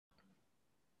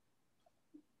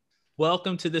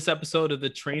Welcome to this episode of the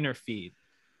Trainer Feed.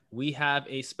 We have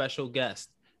a special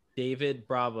guest. David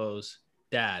Bravo's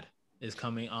dad is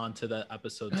coming on to the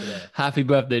episode today. Happy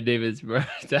birthday, David's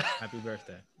birthday. Happy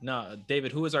birthday. No,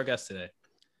 David, who is our guest today?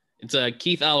 It's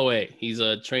Kieth Allaway. He's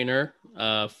a trainer,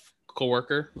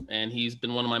 co-worker, and he's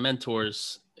been one of my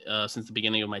mentors since the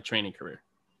beginning of my training career.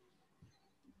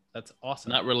 That's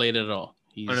awesome. Not related at all.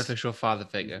 He's Unofficial father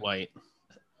figure. white,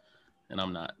 and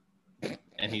I'm not.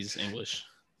 And he's English.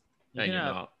 You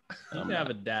can have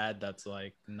a dad that's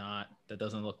like that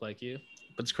doesn't look like you.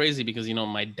 But it's crazy because,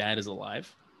 my dad is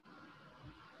alive.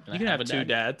 You can have two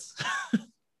dads.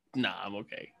 Nah, I'm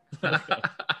okay.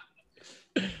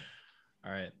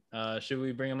 All right. Should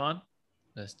we bring him on?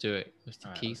 Let's do it.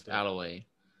 Mr. Kieth Allaway.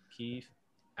 Kieth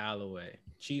Allaway.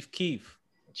 Chief Kieth.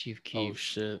 Chief Kieth. Oh,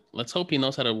 shit. Let's hope he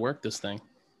knows how to work this thing.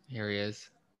 Here he is.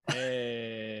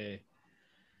 Hey.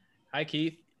 Hi,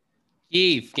 Kieth.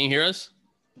 Kieth, can you hear us?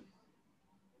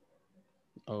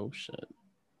 Oh, shit.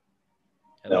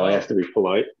 Now I have to be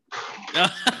polite.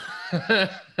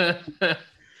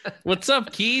 What's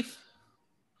up, Kieth?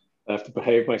 I have to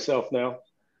behave myself now.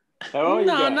 How are you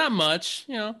No, guys? not much.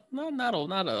 Not all the,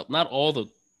 Not all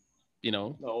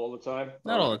the time?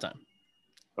 not all the time.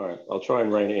 All right. I'll try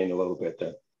and rein it in a little bit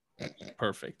then.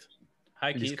 Perfect.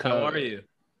 Hi, He's Keith. How are you?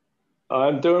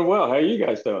 I'm doing well. How are you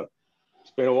guys doing?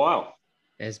 It's been a while.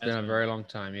 It's been a very long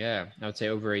time. Yeah. I would say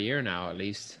over a year now, at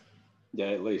least. Yeah,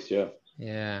 at least, yeah.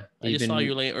 Yeah. I just saw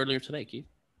you earlier today, Keith.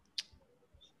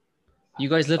 You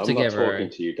guys live I'm together. not talking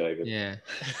to you, David. Yeah.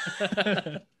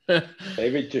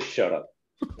 David, just shut up.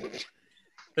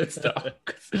 Stop.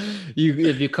 Have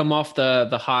you come off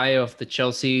the high of the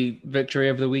Chelsea victory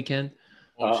over the weekend?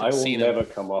 I will never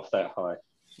come off that high.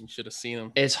 You should have seen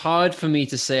him. It's hard for me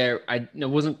to say. I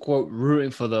wasn't quote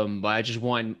rooting for them, but I just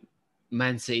want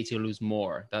Man City to lose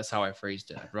more. That's how I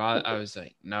phrased it. I was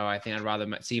like, no, I think I'd rather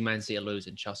see Man City lose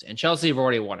than Chelsea. And Chelsea have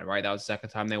already won it, right? That was the second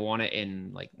time they won it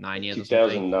in like 9 years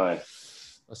 2009.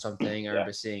 or something. I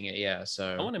remember seeing it. Yeah.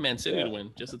 So I wanted Man City to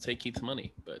win just to take Keith's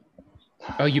money, but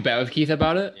oh, you bet with Keith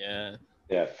about it? yeah.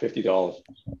 Yeah, $50.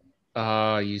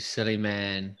 Oh, you silly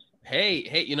man. Hey,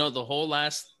 the whole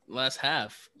last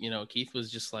half, Keith was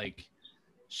just like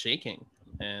shaking.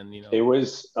 And I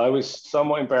was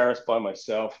somewhat embarrassed by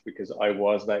myself because I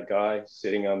was that guy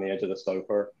sitting on the edge of the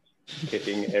sofa,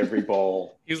 kicking every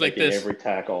ball. He was like taking this. every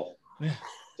tackle.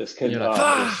 Just You're couldn't.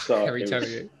 like, every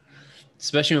time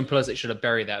especially when Pulisic should have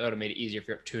buried that. That would have made it easier if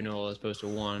you're up 2-0 as opposed to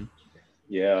 1.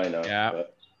 Yeah, I know. Yeah.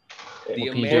 But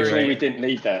American- fortunately, we didn't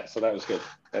need that, so that was good.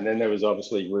 And then there was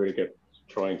obviously Rudiger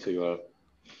trying to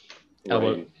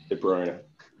rein De Bruyne.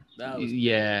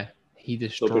 Yeah, he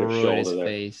destroyed his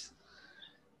face.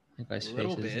 That guy's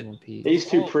face is in one piece. He's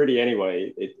too pretty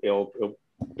anyway. It'll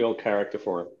build character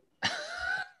for him.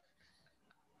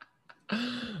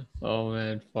 Oh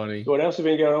man, funny. What else has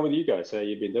been going on with you guys? How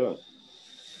you been doing?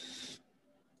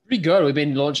 Pretty good. We've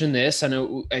been launching this. I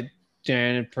know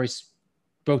Jan probably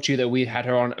spoke to you that we had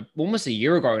her on almost a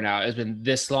year ago now. It's been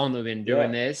this long that we've been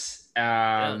doing this.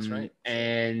 That's right.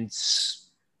 And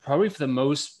probably for the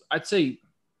most, I'd say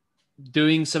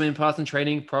doing some in-person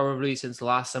training probably since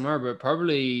last summer, but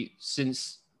probably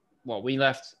since we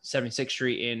left 76th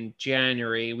Street in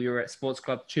January. We were at Sports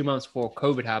Club 2 months before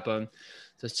COVID happened.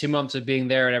 So it's 2 months of being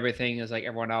there and everything is like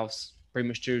everyone else, pretty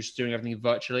much just doing everything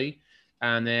virtually.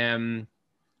 And then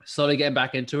slowly getting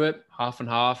back into it, half and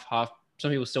half. Some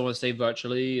people still want to stay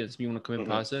virtually, and some people want to come in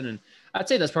person. And I'd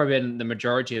say that's probably been the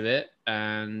majority of it.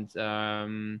 And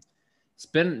it's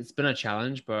been a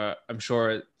challenge, but I'm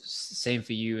sure same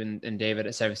for you and David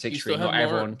at 76th Street. Not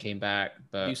everyone came back.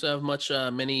 But do you still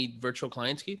have many virtual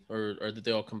clients, Keith, or did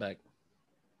they all come back?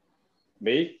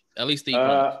 Me? At least the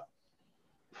equal.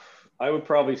 I would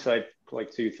probably say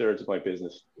like 2/3 of my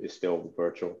business is still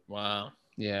virtual. Wow.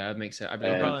 Yeah, that makes sense. I'm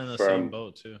probably in the same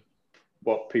boat too.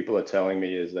 What people are telling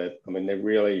me is that,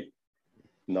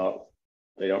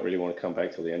 they don't really want to come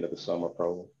back till the end of the summer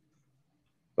probably.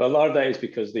 But a lot of that is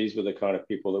because these were the kind of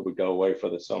people that would go away for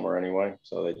the summer anyway.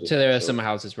 So there are summer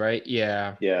houses, right?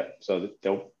 Yeah. Yeah. So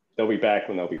they'll be back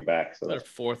when they'll be back. So their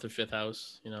fourth or fifth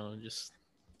house, just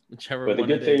whichever. But the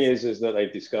good thing is that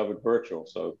they've discovered virtual.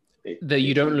 So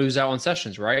you don't lose out on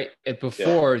sessions, right?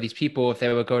 Before these people, if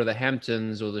they would go to the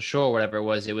Hamptons or the Shore, whatever it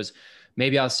was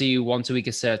maybe I'll see you once a week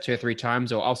instead of 2 or 3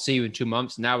 times, or I'll see you in 2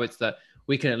 months. Now it's that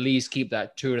we can at least keep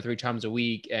that 2 or 3 times a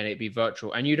week and it'd be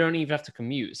virtual, and you don't even have to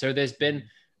commute. So there's been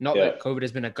that COVID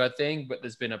has been a good thing, but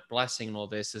there's been a blessing in all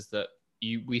this is that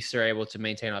we still are able to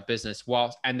maintain our business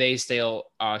and they still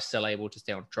are able to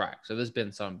stay on track. So there's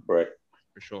been some for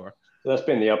sure. That's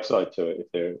been the upside to it.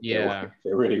 If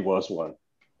there really was one.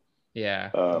 Yeah,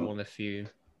 one of the few.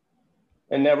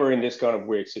 And now we're in this kind of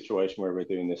weird situation where we're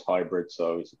doing this hybrid.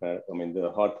 So it's about, I mean,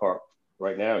 the hard part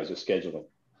right now is just scheduling.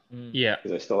 Yeah.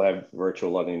 Because I still have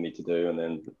virtual learning I need to do, and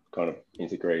then kind of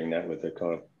integrating that with the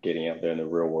kind of getting out there in the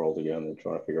real world again and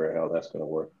trying to figure out how that's going to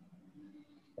work.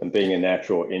 And being a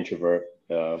natural introvert,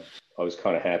 I was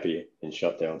kind of happy in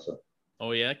shutdown. So.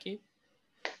 Oh yeah, Keith.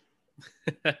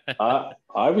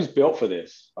 I was built for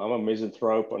this. I'm a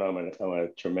misanthrope and I'm a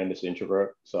tremendous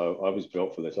introvert. So I was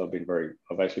built for this. I've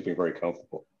actually been very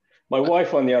comfortable. My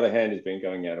wife, on the other hand, has been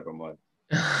going out of her mind.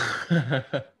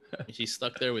 She's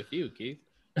stuck there with you, Keith.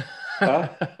 Huh?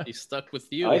 She's stuck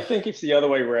with you. I think it's the other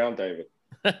way around, David.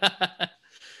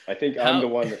 I think I'm the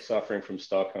one that's suffering from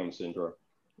Stockholm syndrome.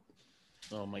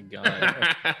 Oh my God.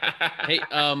 Hey,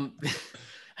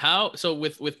 so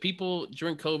with people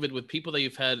during COVID, with people that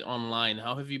you've had online,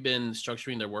 how have you been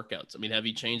structuring their workouts? I mean, have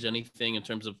you changed anything in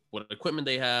terms of what equipment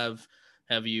they have?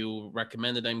 Have you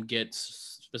recommended them get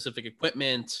specific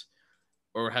equipment,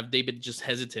 or have they been just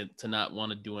hesitant to not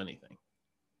want to do anything?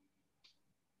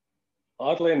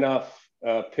 Oddly enough,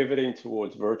 pivoting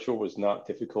towards virtual was not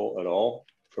difficult at all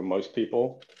for most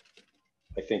people.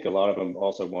 I think a lot of them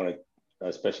also wanted,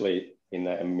 especially in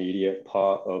that immediate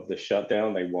part of the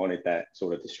shutdown, they wanted that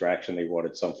sort of distraction. They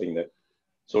wanted something that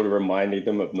sort of reminded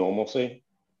them of normalcy.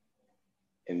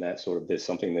 In that sort of, there's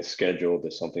something that's scheduled,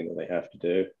 there's something that they have to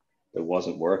do that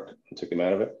wasn't work and took them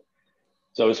out of it.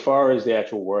 So as far as the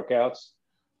actual workouts,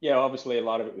 yeah, obviously a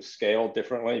lot of it was scaled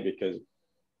differently because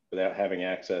without having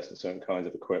access to certain kinds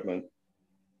of equipment,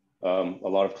 a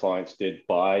lot of clients did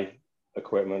buy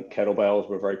equipment. Kettlebells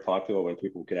were very popular when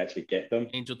people could actually get them.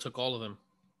 Angel took all of them.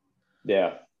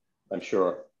 Yeah, I'm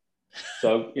sure.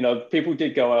 So, people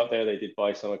did go out there, they did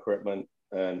buy some equipment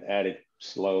and added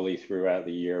slowly throughout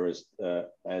the year as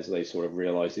they sort of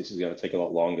realized this is going to take a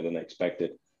lot longer than they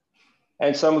expected.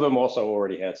 And some of them also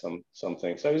already had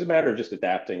something. So it was a matter of just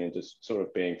adapting and just sort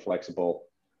of being flexible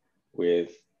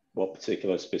with what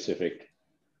particular specific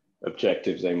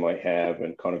objectives they might have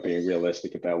and kind of being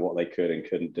realistic about what they could and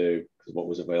couldn't do because what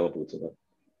was available to them.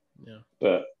 Yeah.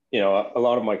 But, a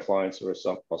lot of my clients are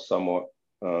somewhat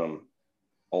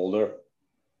older.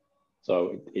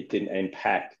 So it didn't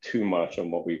impact too much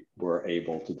on what we were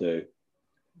able to do.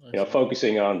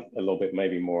 Focusing on a little bit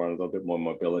more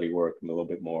mobility work and a little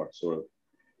bit more sort of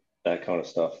that kind of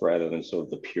stuff rather than sort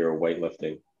of the pure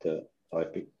weightlifting that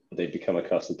they'd become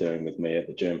accustomed to doing with me at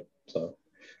the gym. So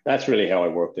that's really how I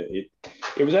worked it.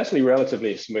 It was actually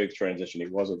relatively a smooth transition.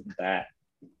 It wasn't that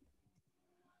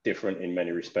different in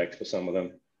many respects for some of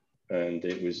them. And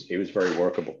it was very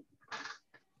workable.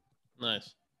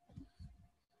 Nice.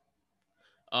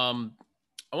 I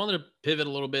wanted to pivot a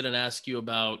little bit and ask you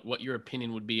about what your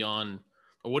opinion would be on,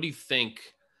 or what do you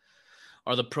think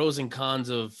are the pros and cons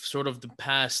of sort of the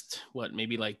past,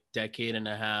 maybe like decade and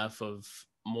a half of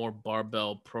more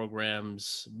barbell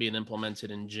programs being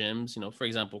implemented in gyms, for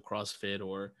example, CrossFit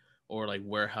or like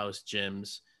warehouse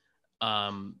gyms,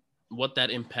 what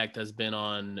that impact has been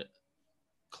on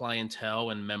clientele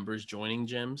and members joining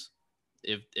gyms,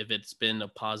 if it's been a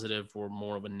positive or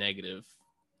more of a negative?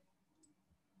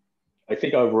 I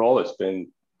think overall it's been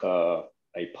a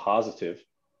positive.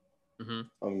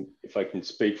 Mm-hmm. If I can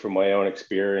speak from my own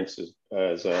experience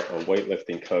as a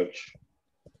weightlifting coach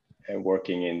and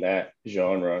working in that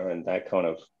genre and that kind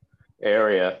of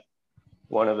area,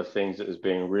 one of the things that has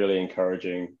been really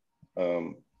encouraging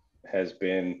has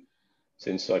been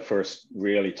since I first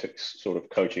really took sort of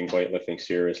coaching weightlifting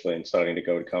seriously and starting to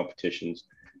go to competitions,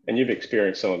 and you've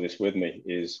experienced some of this with me,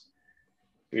 is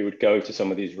we would go to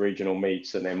some of these regional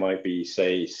meets and there might be,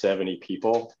 say, 70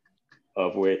 people,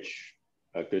 of which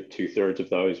a good 2/3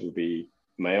 of those would be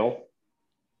male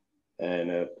and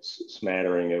a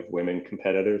smattering of women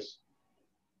competitors.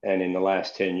 And in the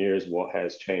last 10 years, what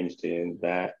has changed in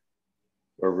that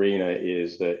arena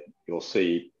is that you'll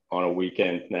see on a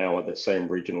weekend now at the same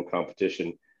regional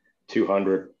competition,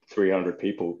 200, 300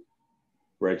 people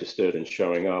registered and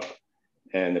showing up.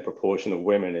 And the proportion of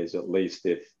women is at least,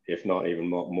 if not even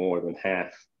more than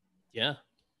half. Yeah.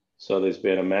 So there's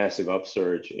been a massive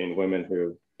upsurge in women who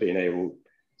have been able,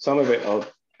 some of it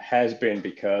has been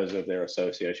because of their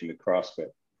association with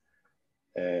CrossFit.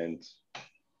 And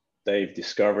they've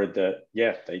discovered that,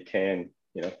 yeah, they can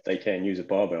use a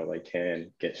barbell, they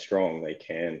can get strong, they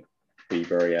can be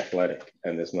very athletic,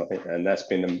 and there's nothing, and that's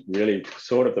been really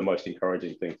sort of the most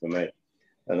encouraging thing for me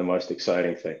and the most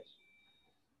exciting thing,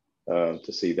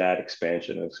 to see that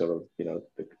expansion and sort of,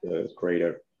 the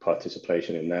greater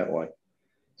participation in that way.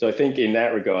 So I think in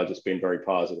that regard, it's been very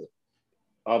positive.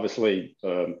 Obviously,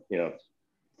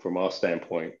 from our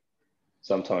standpoint,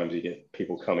 sometimes you get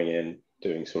people coming in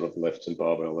doing sort of lifts and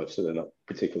barbell lifts that they're not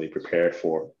particularly prepared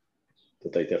for,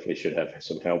 that they definitely should have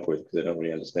some help with because they don't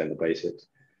really understand the basics.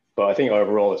 But I think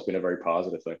overall it's been a very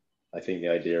positive thing. I think the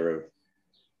idea of,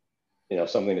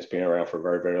 something that's been around for a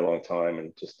very, very long time,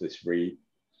 and just this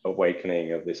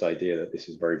reawakening of this idea that this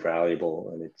is very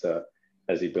valuable, and it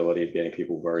has the ability of getting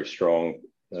people very strong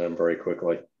very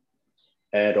quickly,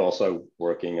 and also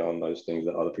working on those things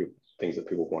that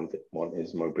people want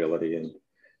is mobility and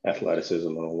athleticism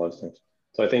and all those things.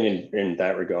 So I think in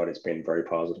that regard, it's been very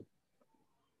positive.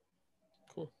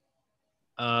 Cool.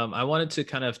 I wanted to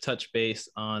kind of touch base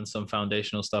on some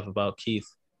foundational stuff about Kieth.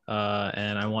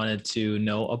 And I wanted to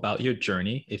know about your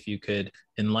journey. If you could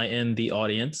enlighten the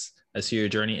audience as to your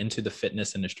journey into the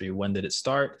fitness industry. When did it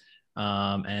start?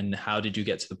 And how did you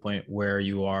get to the point where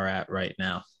you are at right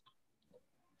now?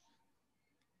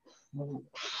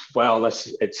 Well,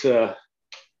 that's a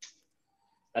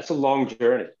long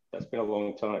journey. That's been a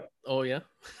long time. Oh yeah.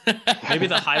 Maybe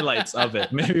the highlights of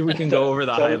it. Maybe we can go over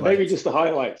the highlights. Maybe just the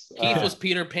highlights. Kieth was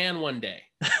Peter Pan one day.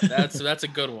 That's a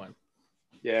good one.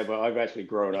 Yeah, but I've actually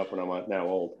grown up and I'm now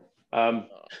old.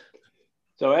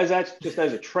 So as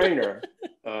a trainer,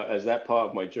 as that part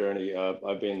of my journey,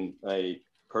 I've been a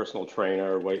personal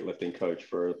trainer, weightlifting coach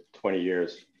for 20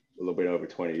 years, a little bit over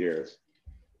 20 years.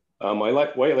 My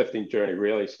weightlifting journey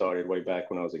really started way back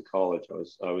when I was in college.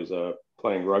 I was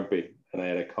playing rugby, and I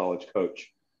had a college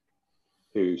coach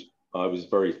I was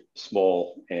very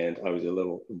small, and I was a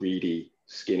little reedy,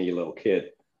 skinny little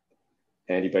kid.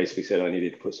 And he basically said I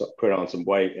needed to put on some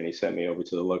weight, and he sent me over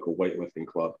to the local weightlifting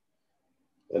club.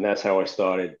 And that's how I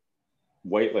started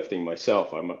weightlifting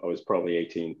myself. I was probably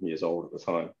 18 years old at the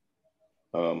time.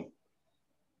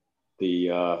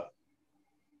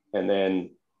 And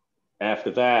then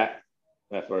after that,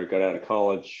 after I got out of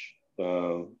college,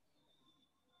 was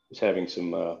having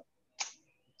some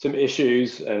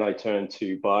issues, and I turned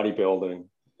to bodybuilding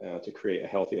to create a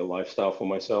healthier lifestyle for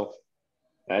myself.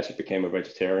 I actually became a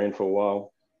vegetarian for a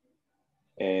while.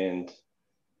 And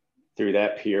through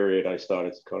that period, I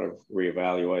started to kind of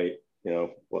reevaluate,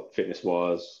 what fitness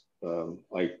was.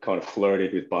 I kind of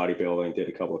flirted with bodybuilding, did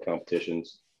a couple of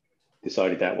competitions,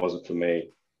 decided that wasn't for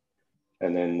me.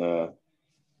 And then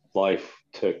life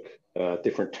took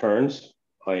different turns.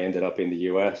 I ended up in the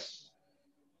US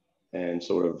and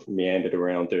sort of meandered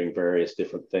around doing various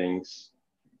different things.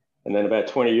 And then about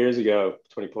 20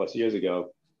 plus years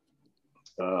ago,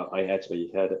 I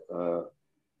actually had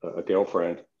a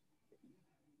girlfriend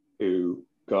who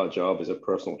got a job as a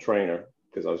personal trainer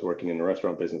because I was working in the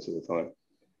restaurant business at the time.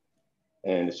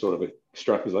 And it sort of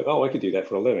struck me like, oh, I could do that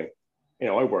for a living.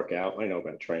 I work out, I know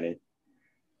about training.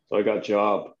 So I got a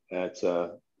job at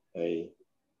a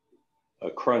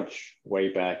Crunch way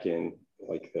back in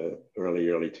like the early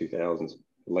 2000s,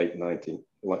 late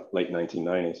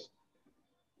 1990s.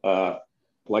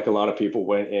 Like a lot of people,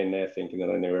 went in there thinking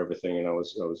that I knew everything, and I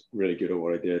was really good at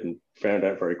what I did, and found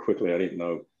out very quickly I didn't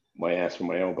know my ass from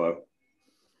my elbow.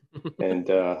 And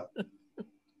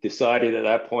decided at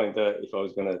that point that if I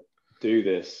was going to do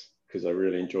this, because I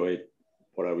really enjoyed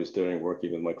what I was doing,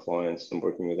 working with my clients and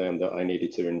working with them, that I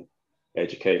needed to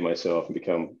educate myself and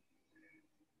become,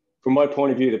 from my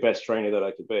point of view, the best trainer that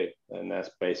I could be. And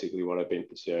that's basically what I've been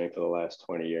pursuing for the last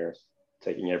 20 years,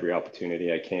 taking every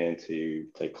opportunity I can to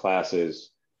take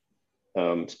classes,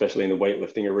 especially in the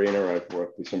weightlifting arena. I've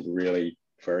worked with some really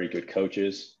very good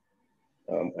coaches.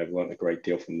 I've learned a great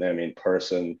deal from them in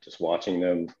person, just watching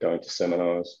them, going to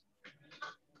seminars.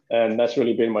 And that's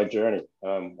really been my journey.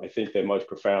 I think the most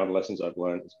profound lessons I've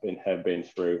learned have been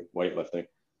through weightlifting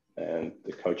and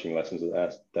the coaching lessons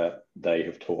that they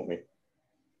have taught me.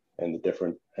 And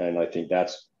I think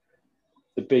that's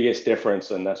the biggest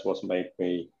difference, and that's what's made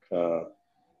me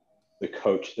the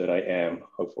coach that I am,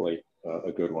 hopefully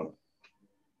a good one.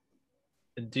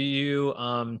 Do you,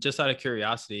 just out of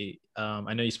curiosity,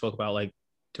 I know you spoke about like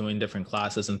doing different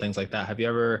classes and things like that. Have you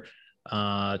ever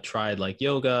tried like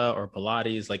yoga or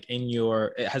Pilates? Like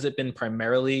has it been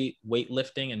primarily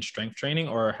weightlifting and strength training,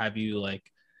 or have you like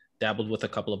dabbled with a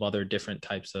couple of other different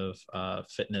types of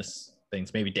fitness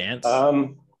things, maybe dance?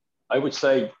 I would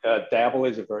say dabble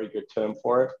is a very good term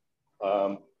for it.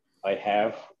 I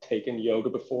have taken yoga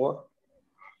before.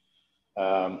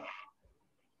 The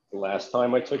last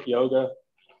time I took yoga,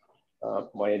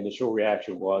 my initial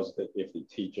reaction was that if the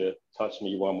teacher touched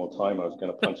me one more time, I was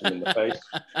going to punch him in the face.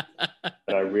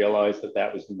 And I realized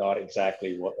that was not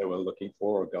exactly what they were looking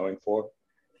for or going for.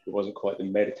 It wasn't quite the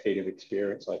meditative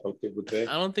experience I hoped it would be.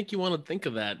 I don't think you want to think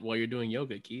of that while you're doing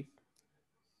yoga, Kieth.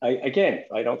 I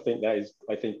don't think that is,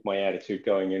 I think my attitude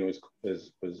going in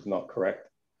was not correct.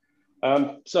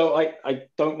 So I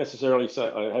don't necessarily say,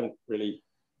 I haven't really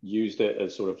used it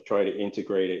as sort of try to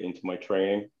integrate it into my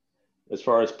training. As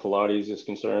far as Pilates is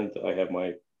concerned, I have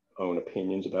my own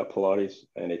opinions about Pilates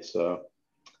and its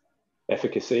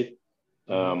efficacy.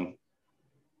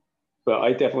 But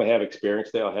I definitely have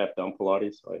experienced it. I have done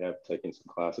Pilates. I have taken some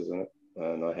classes in it,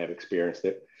 and I have experienced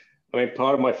it. I mean,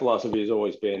 part of my philosophy has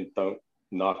always been don't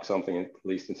knock something at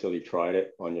least until you tried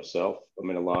it on yourself. I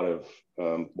mean, a lot of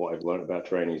what I've learned about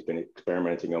training has been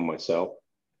experimenting on myself.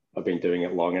 I've been doing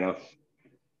it long enough.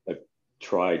 I've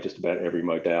tried just about every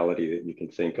modality that you can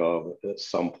think of at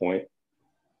some point,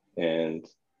 and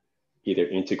either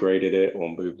integrated it or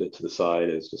moved it to the side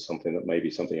as just something that maybe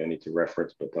something I need to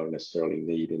reference, but don't necessarily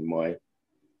need in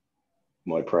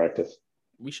my practice.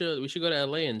 We should go to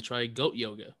LA and try goat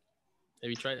yoga. Have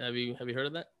you tried? Have you heard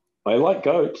of that? I like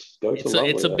goats. Goats are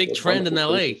lovely. It's a big trend in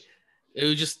LA. Creatures. It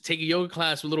would just take a yoga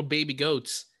class with little baby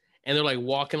goats, and they're like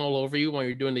walking all over you while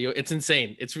you're doing the yoga. It's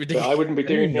insane. It's ridiculous. But I wouldn't be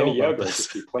doing any yoga. I'd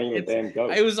just be playing with damn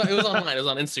goats. It was online. It was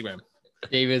on Instagram.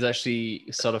 David's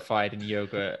actually certified in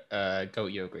yoga,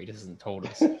 goat yoga. He hasn't told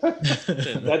us.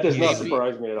 That does not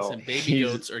surprise me at all. Listen, baby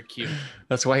goats are cute.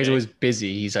 That's why he's always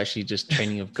busy. He's actually just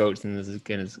training of goats in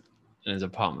his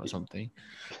apartment or something.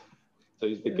 So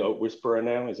he's the goat whisperer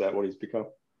now. Is that what he's become?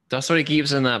 That's what he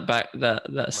keeps in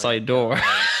that side door.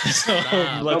 So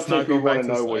let's not go back to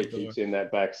know what he keeps in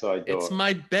that backside door. It's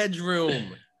my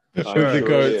bedroom. I'm sure the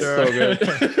goats. So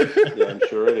good. Yeah, I'm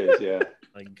sure it is. Yeah.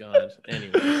 My God.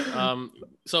 Anyway,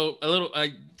 so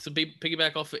to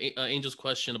piggyback off of Angel's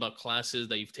question about classes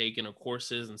that you've taken or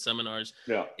courses and seminars.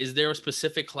 Yeah. Is there a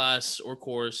specific class or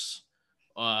course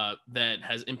that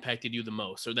has impacted you the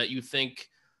most, or that you think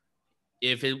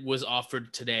if it was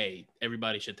offered today,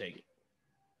 everybody should take it?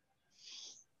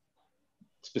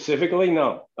 Specifically,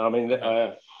 no. I mean,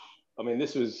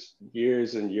 this was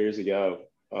years and years ago.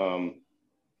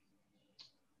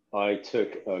 I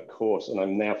took a course, and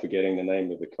I'm now forgetting the name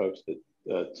of the coach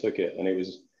that took it, and it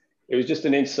was just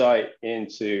an insight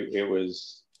into. It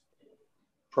was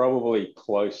probably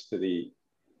close to the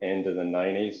end of the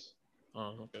 90s.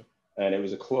 Oh, okay. And it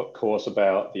was a course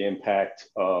about the impact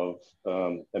of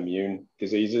immune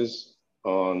diseases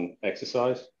on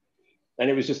exercise. And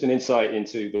it was just an insight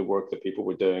into the work that people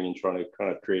were doing in trying to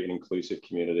kind of create an inclusive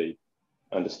community,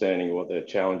 understanding what their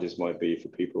challenges might be for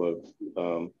people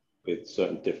with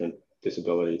certain different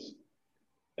disabilities,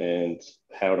 and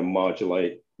how to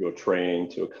modulate your training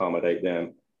to accommodate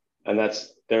them. And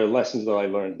there are lessons that I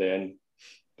learned then,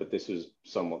 but this was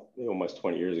almost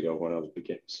 20 years ago when I was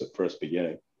first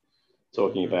beginning,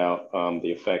 talking about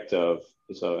the effect of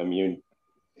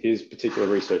his particular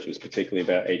research was particularly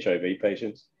about HIV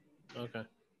patients. Okay.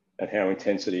 And how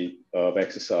intensity of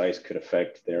exercise could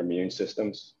affect their immune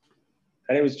systems.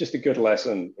 And it was just a good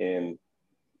lesson in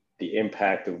the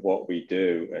impact of what we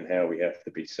do and how we have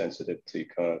to be sensitive to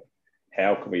kind of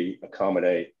how can we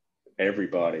accommodate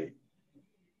everybody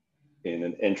in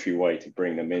an entryway to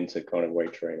bring them into kind of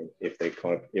weight training if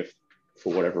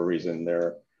for whatever reason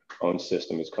their own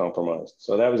system is compromised.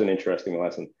 So that was an interesting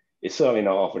lesson. It's certainly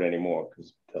not offered anymore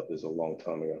because that was a long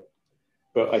time ago.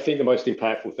 But I think the most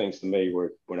impactful things to me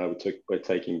were when I was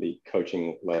taking the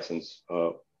coaching lessons,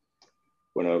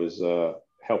 when I was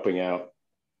helping out,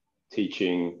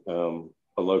 teaching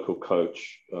a local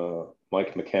coach,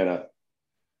 Mike McKenna,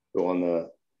 who on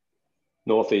the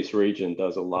Northeast region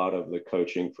does a lot of the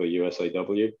coaching for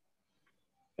USAW.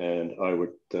 And I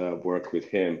would work with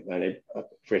him. And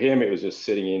for him, it was just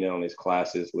sitting in on his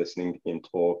classes, listening to him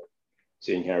talk,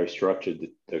 seeing how he structured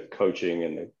the coaching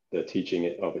and the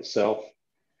teaching of itself.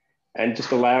 And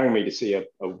just allowing me to see a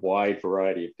wide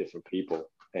variety of different people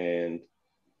and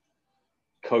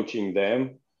coaching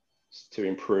them to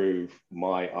improve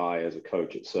my eye as a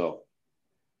coach itself.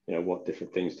 You know, what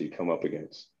different things do you come up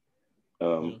against?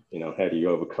 You know, how do you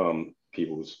overcome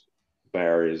people's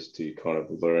barriers to kind of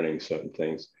learning certain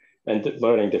things and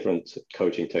learning different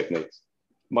coaching techniques?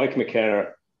 Mike McKenna,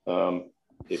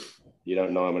 if you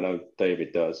don't know him, I know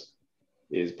David does,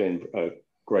 has been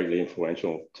greatly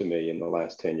influential to me in the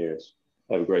last 10 years.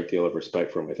 I have a great deal of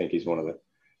respect for him. I think he's one of the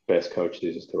best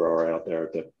coaches there are out there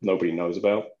that nobody knows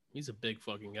about. He's a big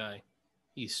fucking guy.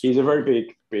 He's a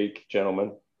very big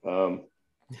gentleman.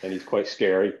 And he's quite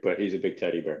scary, but he's a big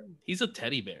teddy bear. He's a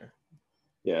teddy bear.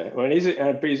 Yeah. I mean,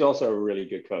 but he's also a really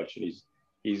good coach, and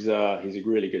he's a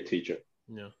really good teacher.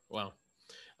 Yeah. Wow.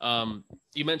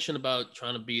 You mentioned about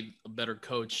trying to be a better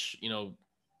coach, you know,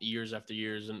 years after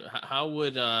years. And how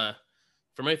would, from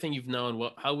everything you've known,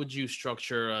 how would you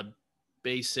structure a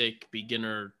basic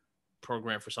beginner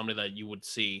program for somebody that you would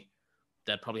see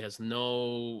that probably has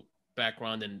no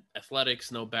background in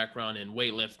athletics, no background in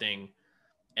weightlifting,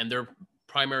 and their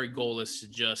primary goal is to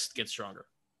just get stronger?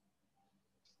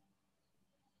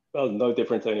 Well, no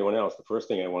different to anyone else. The first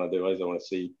thing I want to do is I want to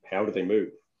see, how do they move?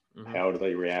 Mm-hmm. How do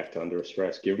they react under a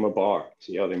stress? Give them a bar.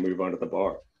 See how they move under the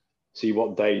bar. See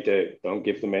what they do. Don't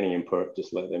give them any input.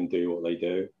 Just let them do what they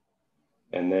do.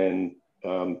 And then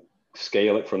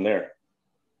scale it from there.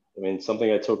 I mean, something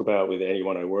I talk about with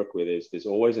anyone I work with is there's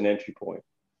always an entry point.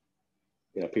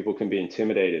 You know, people can be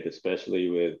intimidated, especially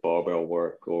with barbell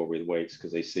work or with weights,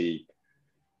 because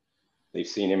they've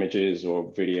seen images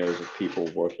or videos of people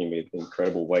working with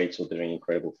incredible weights or doing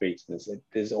incredible feats.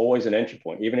 There's always an entry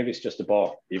point, even if it's just a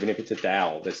bar, even if it's a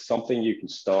dowel. There's something you can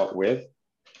start with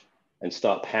and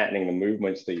start patterning the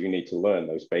movements that you need to learn,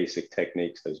 those basic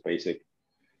techniques, those basic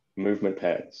movement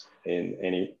patterns.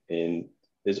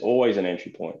 There's always an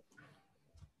entry point.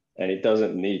 And it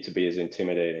doesn't need to be as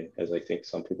intimidating as I think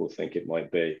some people think it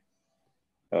might be.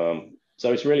 So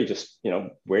it's really just, you know,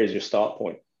 where's your start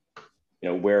point? You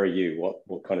know, where are you?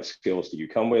 What kind of skills do you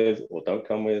come with or don't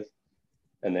come with?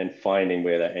 And then finding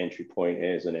where that entry point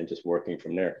is, and then just working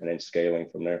from there, and then scaling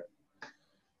from there.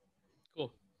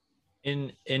 Cool.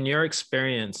 In your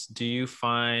experience, do you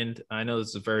find, I know this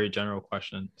is a very general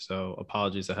question, so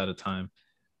apologies ahead of time.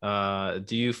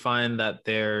 Do you find that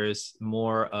there's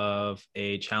more of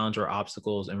a challenge or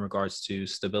obstacles in regards to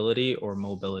stability or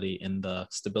mobility in the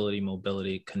stability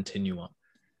mobility continuum?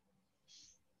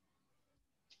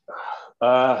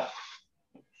 I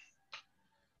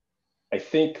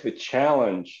think the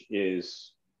challenge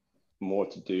is more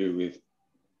to do with,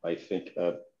 I think,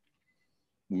 a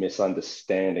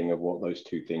misunderstanding of what those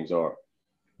two things are.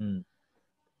 I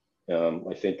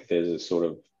think there's a sort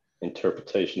of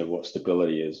interpretation of what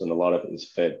stability is, and a lot of it is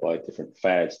fed by different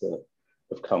fads that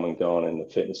have come and gone in the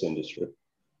fitness industry. You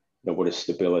know, what does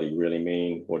stability really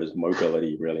mean? What does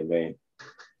mobility really mean?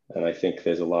 And I think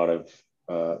there's a lot of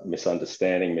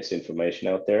misunderstanding, misinformation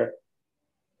out there,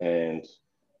 and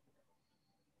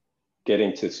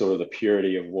getting to sort of the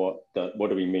purity of what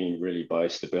do we mean really by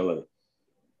stability,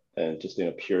 and just in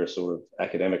a pure sort of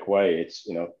academic way, it's,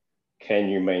 you know, can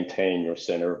you maintain your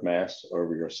center of mass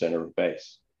over your center of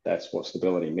base? That's what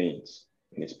stability means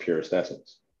in its purest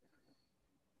essence,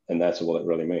 and that's what it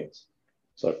really means.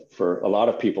 So for a lot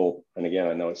of people, and again,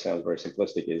 I know it sounds very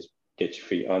simplistic, is get your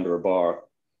feet under a bar.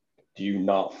 Do you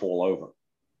not fall over?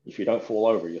 If you don't fall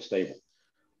over, you're stable.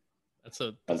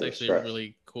 That's actually a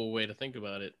really cool way to think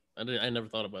about it. I never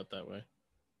thought about it that way.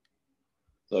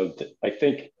 So I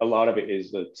think a lot of it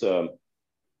is that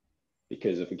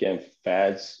because of, again,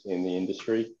 fads in the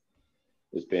industry,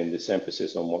 there's been this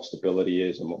emphasis on what stability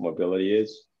is and what mobility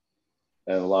is.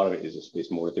 And a lot of it is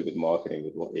more to do with marketing,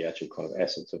 with what the actual kind of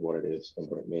essence of what it is and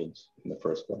what it means in the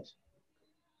first place.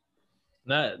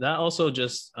 That also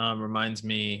just reminds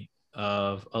me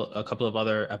of a couple of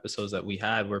other episodes that we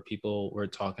had where people were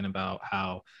talking about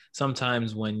how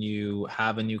sometimes when you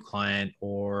have a new client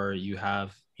or you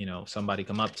have, you know, somebody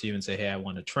come up to you and say, hey, I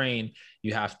want to train,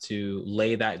 you have to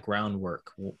lay that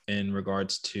groundwork in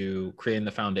regards to creating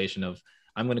the foundation of,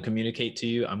 I'm going to communicate to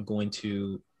you, I'm going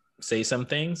to say some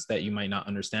things that you might not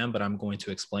understand, but I'm going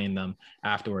to explain them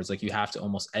afterwards. Like, you have to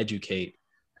almost educate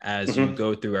as you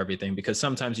go through everything, because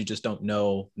sometimes you just don't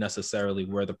know necessarily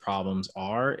where the problems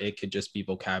are. It could just be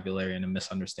vocabulary and a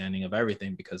misunderstanding of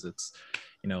everything, because it's,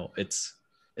 you know, it's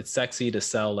sexy to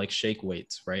sell like shake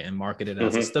weights, right? And market it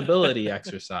as a stability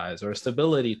exercise or a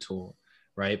stability tool,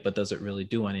 right? But does it really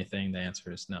do anything? The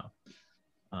answer is no.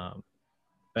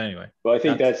 But anyway. Well, I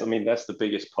think that's the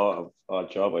biggest part of our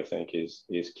job, I think, is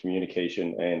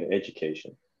communication and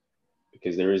education,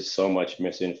 because there is so much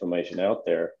misinformation out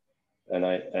there. And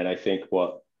I think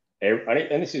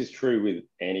and this is true with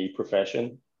any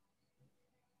profession,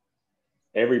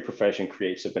 every profession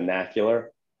creates a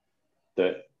vernacular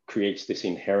that creates this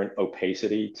inherent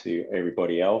opacity to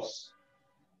everybody else,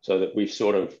 so that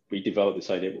we develop this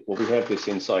idea, well, we have this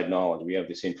inside knowledge, we have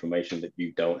this information that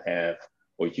you don't have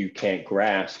or you can't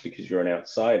grasp because you're an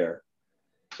outsider,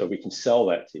 so we can sell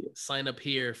that to you. Sign up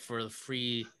here for the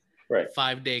free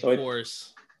 5-day so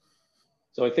course.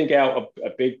 So I think a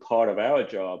big part of our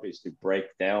job is to break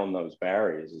down those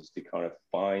barriers, is to kind of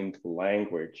find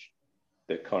language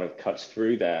that kind of cuts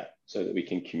through that, so that we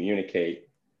can communicate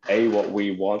what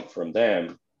we want from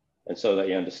them, and so that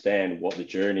you understand what the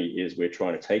journey is we're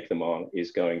trying to take them on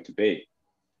is going to be.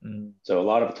 So a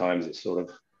lot of times it's sort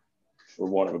of, for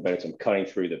want of a better term, cutting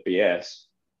through the BS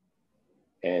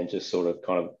and just sort of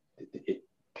kind of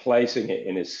placing it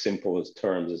in as simple as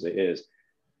terms as it is.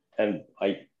 And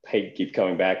I keep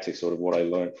coming back to sort of what I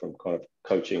learned from kind of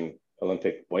coaching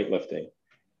Olympic weightlifting.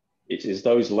 It is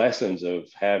those lessons of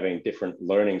having different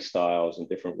learning styles and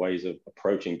different ways of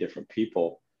approaching different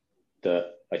people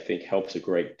that I think helps a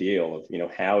great deal of,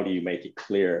 how do you make it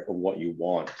clear of what you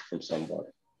want from somebody?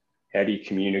 How do you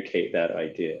communicate that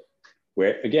idea?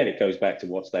 Where, again, it goes back to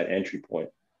what's that entry point?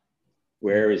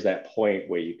 Where is that point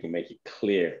where you can make it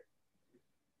clear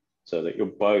so that you're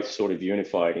both sort of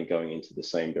unified and going into the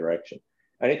same direction?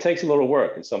 And it takes a little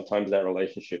work. And sometimes that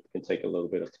relationship can take a little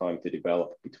bit of time to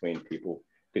develop between people,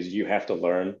 because you have to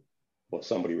learn what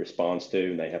somebody responds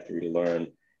to, and they have to really learn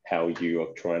how you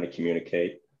are trying to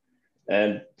communicate.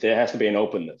 And there has to be an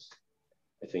openness.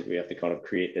 I think we have to kind of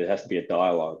there has to be a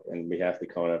dialogue, and we have to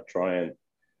kind of try and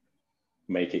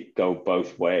make it go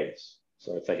both ways.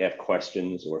 So if they have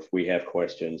questions, or if we have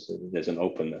questions, there's an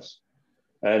openness.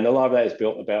 And a lot of that is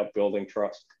built about building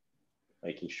trust,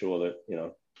 making sure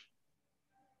that,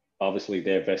 obviously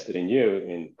they're vested in you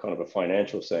in kind of a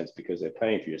financial sense because they're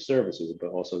paying for your services, but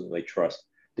also that they trust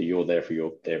that you're there for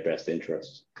their best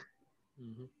interests.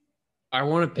 Mm-hmm. I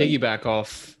want to piggyback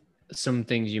off some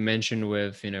things you mentioned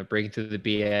with, breaking through the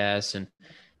BS, and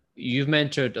you've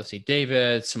mentored obviously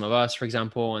David, some of us, for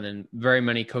example, and then very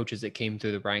many coaches that came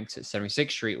through the ranks at 76th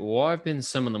Street. What have been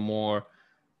some of the more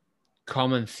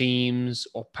common themes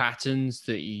or patterns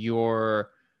that you're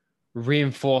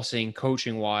reinforcing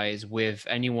coaching wise with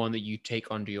anyone that you take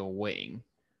under your wing?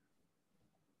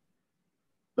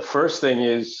 The first thing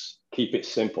is keep it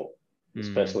simple,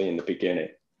 especially in the beginning.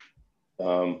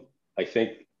 I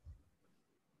think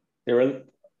there are,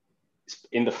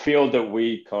 in the field that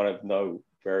we kind of know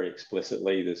very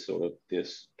explicitly, this sort of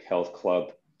this health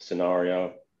club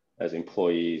scenario as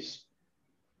employees,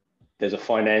 there's a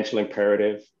financial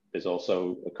imperative. There's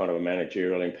also a kind of a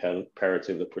managerial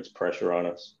imperative that puts pressure on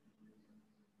us.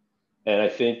 And I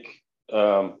think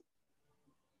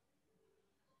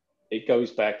it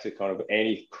goes back to kind of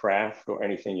any craft or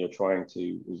anything you're trying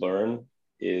to learn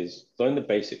is learn the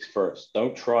basics first.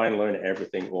 Don't try and learn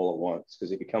everything all at once,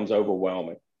 because it becomes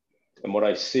overwhelming. And what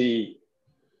I see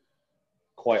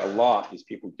quite a lot is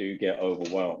people do get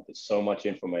overwhelmed. There's so much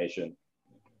information.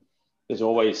 There's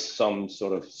always some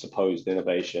sort of supposed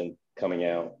innovation coming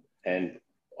out. And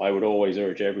I would always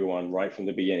urge everyone right from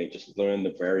the beginning, just learn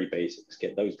the very basics,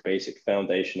 get those basic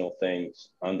foundational things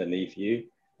underneath you,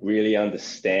 really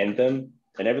understand them,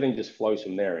 and everything just flows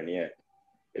from there in the end.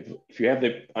 If you have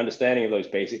the understanding of those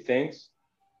basic things,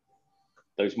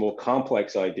 those more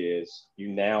complex ideas, you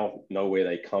now know where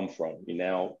they come from. You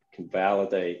now can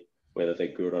validate whether they're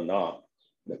good or not,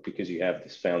 because you have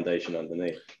this foundation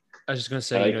underneath. I was just going to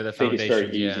say, the foundation. It's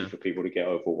very easy for people to get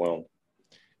overwhelmed.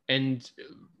 And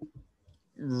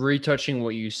retouching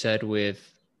what you said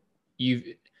with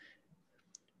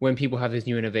when people have these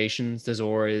new innovations, there's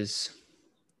always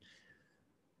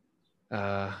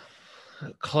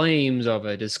claims of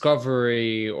a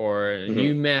discovery or a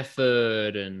new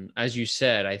method. And as you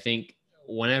said, I think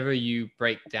whenever you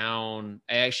break down,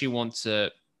 I actually want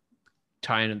to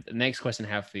tie in the next question I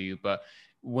have for you, but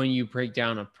when you break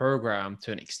down a program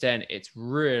to an extent, it's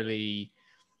really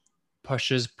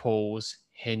pushes, pulls,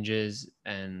 hinges,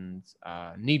 and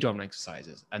knee dominant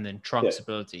exercises, and then trunk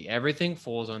stability. Everything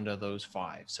falls under those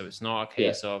 5. So it's not a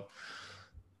case of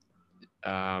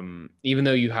even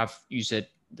though you said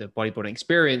the bodybuilding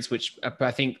experience, which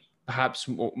I think perhaps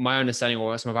my understanding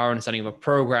or some of our understanding of a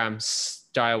program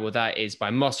style with that is by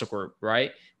muscle group,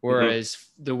 right? Whereas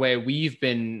the way we've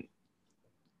been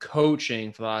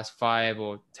coaching for the last 5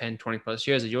 or 10, 20 plus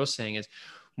years, as you're saying, is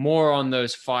more on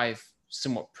those 5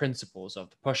 somewhat principles of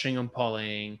the pushing and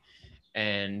pulling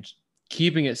and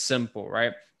keeping it simple,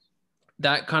 right?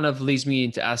 That kind of leads me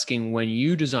into asking, when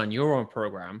you design your own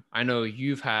program, I know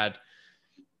you've had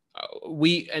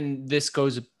and this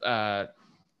goes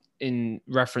in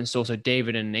reference to also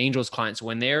David and Angel's clients,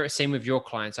 when they're same with your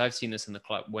clients, I've seen this in the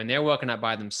club, when they're working out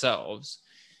by themselves,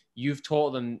 you've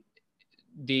taught them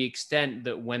the extent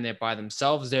that when they're by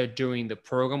themselves, they're doing the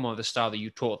program or the style that you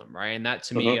taught them, right? And that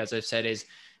to me, as I've said, is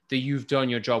that you've done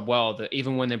your job well, that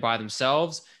even when they're by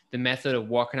themselves, the method of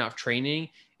working out training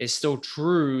is still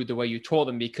true the way you taught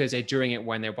them, because they're doing it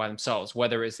when they're by themselves,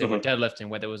 whether it's they were deadlifting,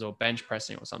 whether it was all bench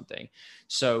pressing or something.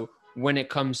 So when it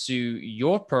comes to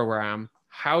your program,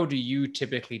 how do you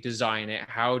typically design it?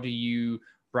 How do you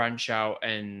branch out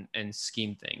and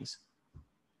scheme things?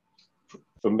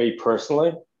 For me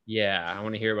personally? Yeah, I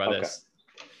want to hear about this.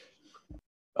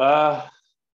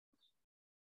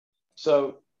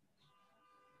 So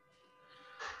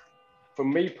for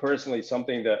me personally,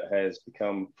 something that has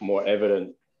become more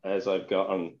evident as I've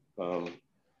gotten a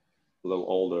little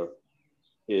older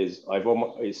is I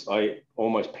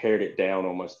almost pared it down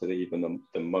almost to even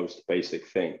the most basic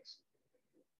things.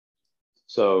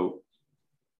 So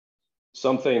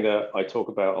something that I talk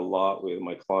about a lot with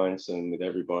my clients and with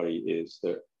everybody is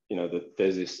that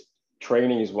there's this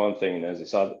training is one thing, and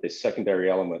there's this secondary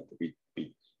element that we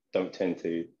don't tend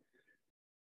to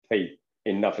pay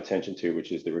enough attention to,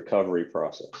 which is the recovery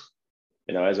process.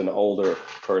 As an older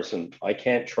person, I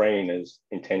can't train as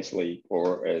intensely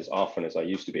or as often as I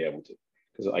used to be able to,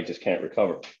 because I just can't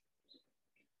recover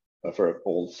for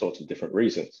all sorts of different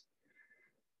reasons.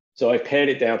 So I've pared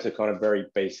it down to kind of very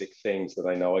basic things that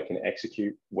I know I can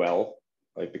execute well,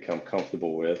 I've become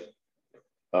comfortable with.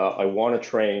 I want to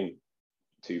train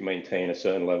to maintain a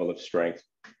certain level of strength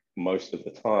most of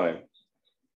the time,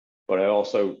 but I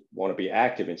also want to be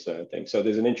active in certain things. So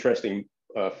there's an interesting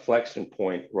flexion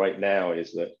point right now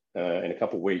is that in a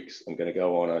couple of weeks, I'm going to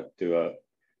go on do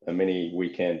a mini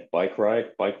weekend bike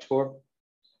tour.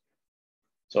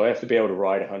 So I have to be able to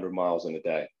ride 100 miles in a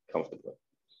day comfortably.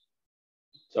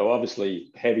 So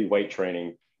obviously heavy weight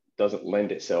training doesn't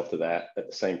lend itself to that. At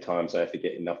the same time, so I have to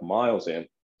get enough miles in.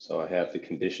 So I have the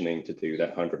conditioning to do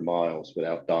that 100 miles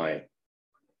without dying.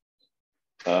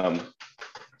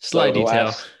 Slight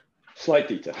detail.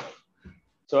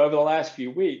 So over the last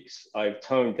few weeks, I've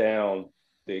toned down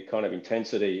the kind of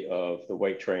intensity of the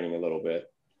weight training a little bit.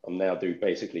 I'm now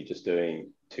basically just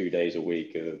doing 2 days a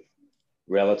week of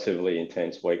relatively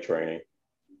intense weight training,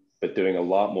 but doing a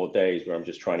lot more days where I'm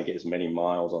just trying to get as many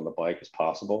miles on the bike as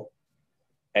possible.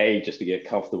 Just to get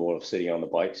comfortable of sitting on the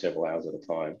bike several hours at a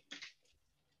time.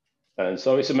 And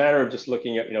so it's a matter of just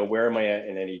looking at, where am I at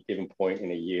in any given point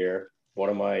in a year? What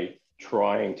am I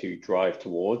trying to drive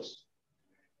towards?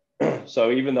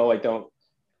 So even though I don't,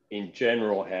 in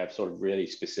general, have sort of really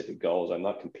specific goals, I'm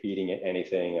not competing at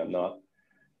anything.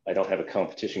 I don't have a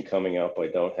competition coming up. I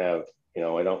don't have,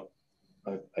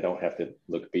 I don't have to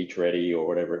look beach ready or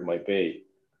whatever it might be.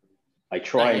 I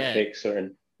try and pick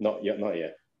certain, not yet.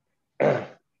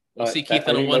 We'll see Keith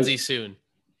in a onesie soon.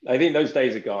 I think those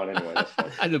days are gone anyway.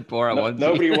 I'd bore onesie.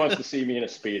 Nobody wants to see me in a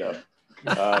Speedo.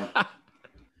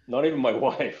 Not even my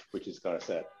wife, which is kind of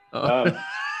sad.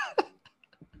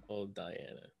 Old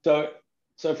Diana.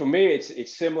 So for me,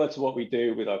 it's similar to what we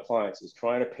do with our clients, is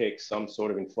trying to pick some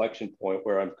sort of inflection point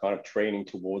where I'm kind of training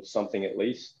towards something at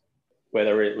least.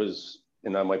 Whether it was,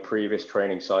 my previous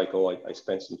training cycle, I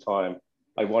spent some time,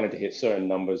 I wanted to hit certain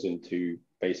numbers into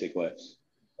basic lifts.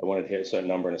 I wanted to hit a certain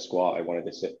number in a squat. I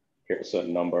wanted to hit a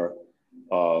certain number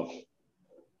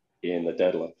in the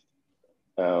deadlift.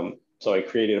 So I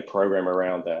created a program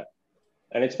around that.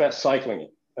 And it's about cycling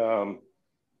it.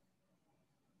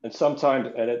 And sometimes,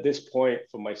 and at this point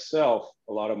for myself,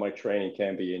 a lot of my training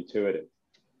can be intuitive.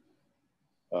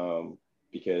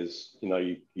 Because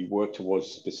you work towards a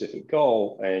specific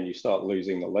goal and you start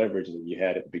losing the leverage that you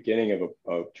had at the beginning of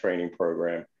a training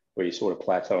program where you're sort of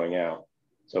plateauing out.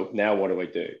 So now what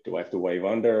do? Do I have to wave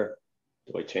under?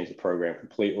 Do I change the program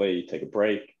completely, take a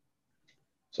break?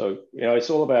 So, it's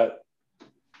all about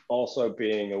also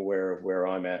being aware of where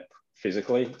I'm at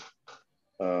physically.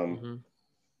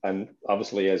 And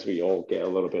obviously, as we all get a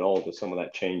little bit older, some of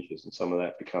that changes and some of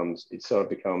that becomes,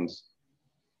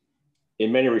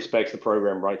 in many respects, the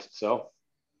program writes itself.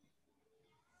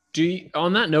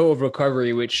 On that note of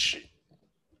recovery, what's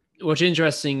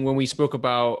interesting when we spoke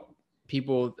about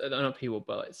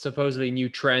but supposedly new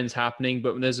trends happening,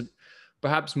 but there's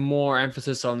perhaps more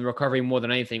emphasis on recovery more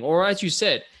than anything, or as you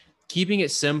said, keeping it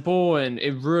simple. And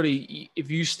it really, if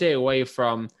you stay away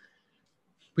from,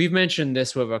 we've mentioned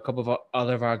this with a couple of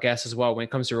other of our guests as well, when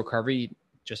it comes to recovery,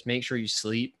 just make sure you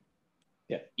sleep,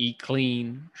 eat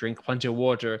clean, drink plenty of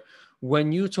water.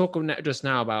 When you talk just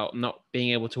now about not being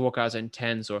able to work out as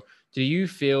intense, or do you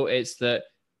feel it's that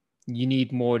you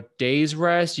need more days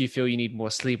rest? Do you feel you need more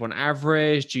sleep on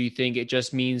average? Do you think it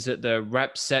just means that the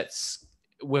rep sets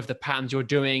with the patterns you're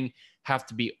doing have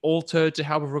to be altered to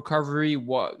help with recovery?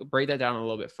 Break that down a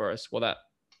little bit for us. I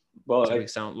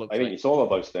think it's all of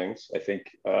those things. I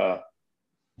think you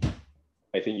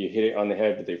hit it on the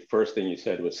head. But the first thing you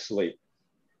said was sleep.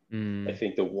 I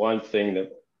think the one thing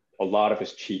that a lot of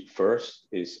us cheat first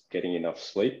is getting enough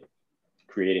sleep,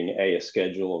 creating a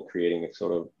schedule, or creating a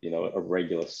sort of, a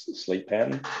regular sleep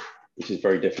pattern, which is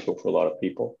very difficult for a lot of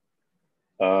people.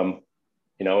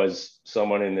 As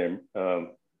someone in their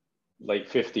late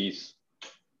 50s,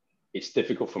 it's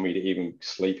difficult for me to even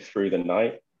sleep through the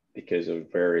night because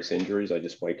of various injuries. I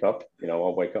just wake up,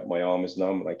 I'll wake up, my arm is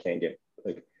numb and I can't get,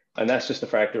 and that's just a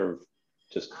factor of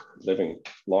just living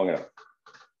long enough.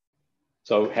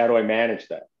 So how do I manage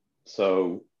that?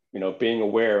 So, being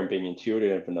aware and being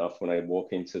intuitive enough when I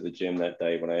walk into the gym that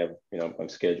day, when I have, I'm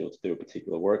scheduled to do a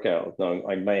particular workout, knowing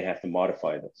I may have to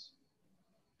modify this.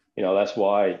 That's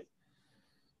why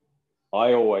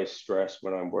I always stress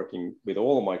when I'm working with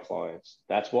all of my clients,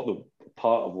 that's what the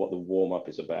part of what the warm-up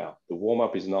is about. The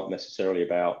warm-up is not necessarily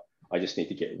about, I just need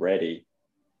to get ready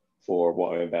for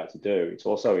what I'm about to do. It's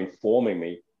also informing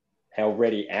me, how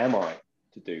ready am I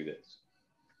to do this?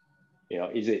 You know,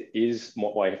 is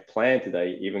what I have planned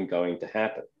today even going to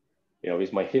happen? You know,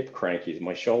 is my hip cranky? Is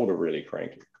my shoulder really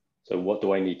cranky? So what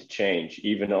do I need to change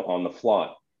even on the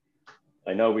fly?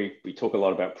 I know we talk a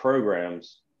lot about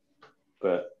programs,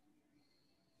 but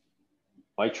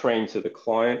I train to the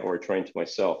client or I train to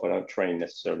myself. I don't train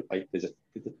necessarily. The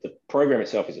program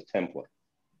itself is a template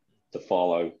to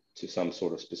follow to some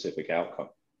sort of specific outcome,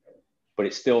 but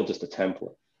it's still just a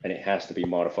template, and it has to be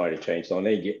modified and changed on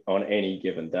any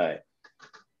given day.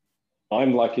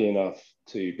 I'm lucky enough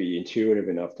to be intuitive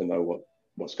enough to know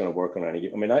what's going to work on any.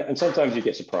 I mean, and sometimes you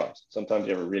get surprised. Sometimes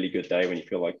you have a really good day when you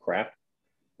feel like crap,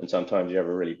 and sometimes you have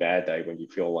a really bad day when you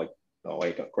feel like, oh,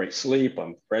 I got great sleep,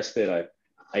 I'm rested, I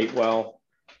ate well.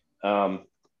 And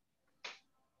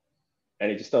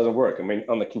it just doesn't work. I mean,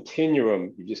 on the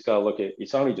continuum, you just got to look at,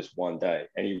 it's only just one day.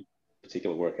 Any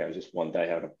particular workout is just one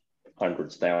day out of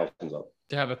hundreds, thousands of.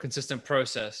 To have a consistent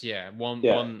process. Yeah.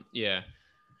 One. Yeah.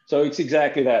 So it's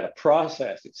exactly that. The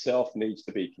process itself needs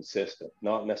to be consistent,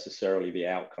 not necessarily the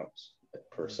outcomes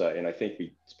per se. And I think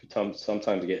we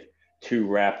sometimes get too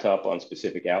wrapped up on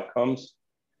specific outcomes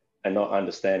and not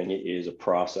understanding it is a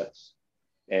process.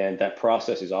 And that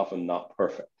process is often not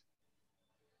perfect.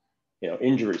 You know,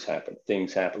 injuries happen,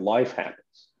 things happen, life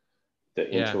happens that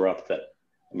interrupt that.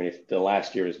 I mean, if the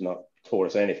last year has not taught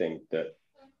us anything, that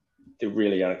the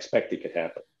really unexpected could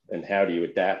happen. And how do you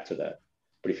adapt to that?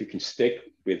 But if you can stick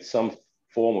with some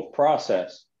form of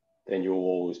process, then you'll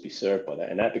always be served by that.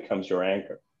 And that becomes your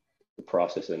anchor, the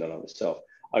process in and of itself.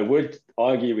 I would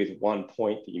argue with one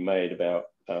point that you made about,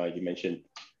 you mentioned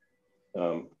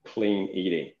clean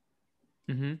eating.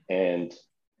 Mm-hmm. And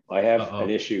I have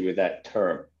an issue with that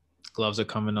term. Gloves are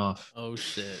coming off. Oh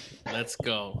shit. Let's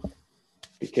go.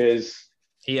 Because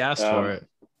he asked for it.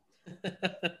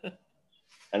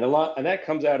 And that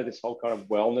comes out of this whole kind of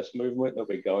wellness movement that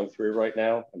we're going through right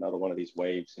now. Another one of these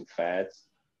waves and fads.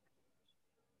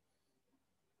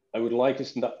 I would like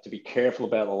us to be careful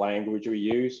about the language we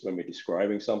use when we're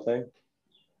describing something.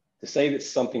 To say that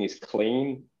something is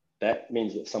clean, that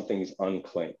means that something is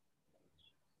unclean.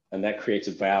 And that creates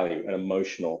a value, an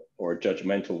emotional or a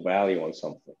judgmental value on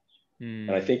something.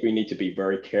 And I think we need to be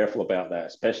very careful about that,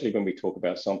 especially when we talk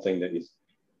about something that is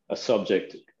a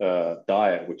subject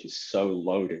diet, which is so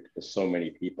loaded for so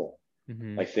many people.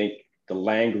 Mm-hmm. I think the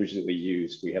language that we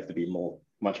use, we have to be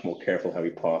much more careful how we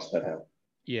pass that out.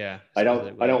 Yeah. I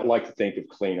don't like to think of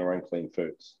clean or unclean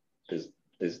foods, because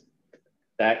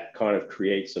that kind of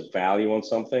creates a value on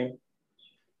something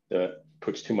that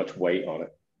puts too much weight on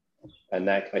it. And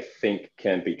that, I think,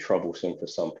 can be troublesome for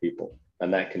some people.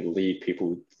 And that can lead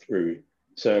people through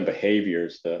certain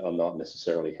behaviors that are not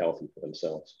necessarily healthy for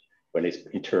themselves when it's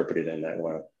interpreted in that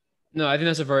way. No, I think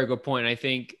that's a very good point. I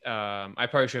think I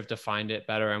probably should have defined it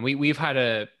better. And we've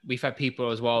had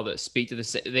people as well that speak to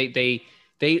this. They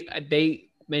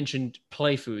mentioned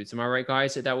play foods. Am I right,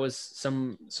 guys? That was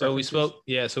some. So we spoke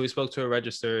to a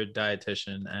registered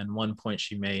dietitian, and one point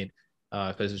she made,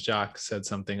 because Jacques said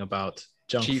something about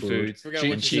junk food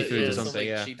and cheap food or something.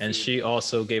 Yeah. And she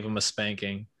also gave him a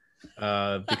spanking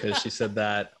because she said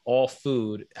that all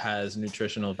food has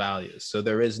nutritional values. So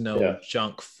there is no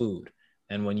junk food.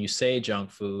 And when you say junk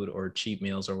food or cheap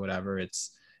meals or whatever,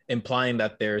 it's implying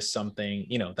that there's something,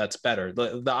 that's better.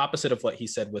 The opposite of what he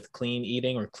said with clean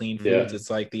eating or clean foods, it's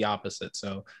like the opposite.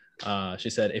 So she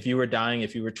said, if you were dying,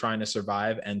 if you were trying to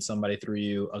survive and somebody threw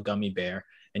you a gummy bear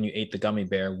and you ate the gummy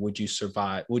bear, would you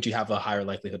survive? Would you have a higher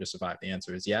likelihood to survive? The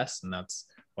answer is yes. And that's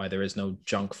why there is no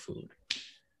junk food.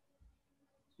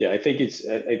 Yeah, I think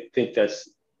that's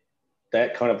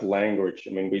that kind of language.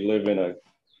 I mean, we live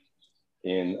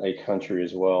in a country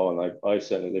as well. And I've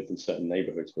certainly lived in certain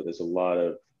neighborhoods where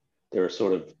there are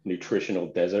sort of nutritional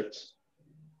deserts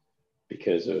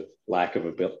because of lack of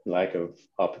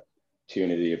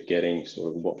opportunity of getting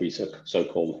sort of what we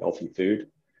so-called healthy food,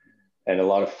 and a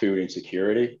lot of food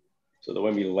insecurity. So that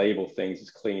when we label things as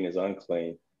clean as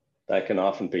unclean, that can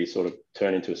often be sort of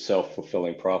turned into a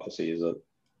self-fulfilling prophecy, is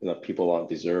that people aren't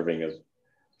deserving of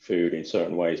food in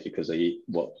certain ways because they eat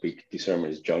what we determine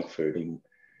as junk food. And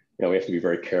we have to be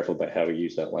very careful about how we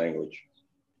use that language,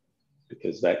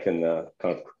 because that can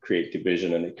kind of create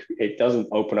division, and it doesn't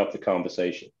open up the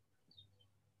conversation.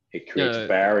 It creates a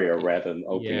barrier rather than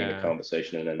opening the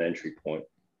conversation and an entry point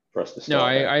for us to start. No,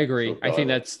 I agree. I think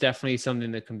that's definitely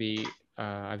something that can be,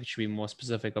 I should be more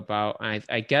specific about. And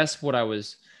I guess what I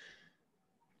was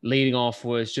leading off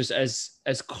was just as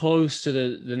close to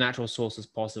the natural source as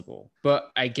possible. But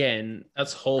again,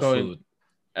 That's whole going food.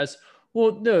 as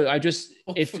well, no, I just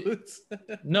if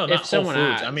No, if not Whole someone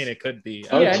Foods. I asks, mean, it could be.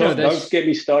 Yeah, no, Don't get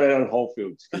me started on Whole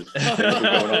Foods, because we're going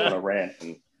off on a rant,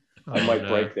 and I might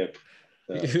break the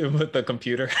with the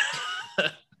computer.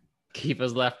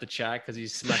 Keeper's left the chat because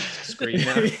he's smashed the screen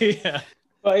now. Yeah.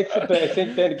 But I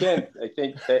think then again, I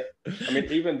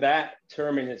mean, even that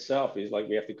term in itself is like,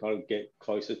 we have to kind of get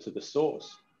closer to the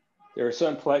source. There are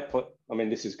certain I mean,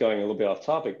 this is going a little bit off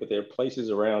topic, but there are places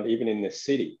around, even in the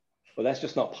city, where that's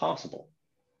just not possible.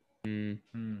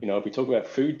 Mm-hmm. You know, if we talk about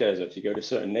food deserts, you go to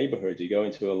certain neighborhoods, you go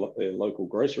into a local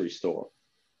grocery store,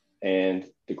 and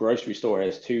the grocery store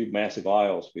has 2 massive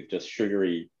aisles with just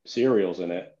sugary cereals in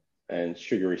it and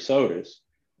sugary sodas.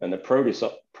 And the produce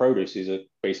is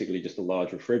basically just a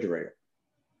large refrigerator.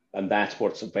 And that's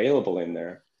what's available in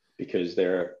there, because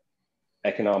they're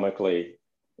economically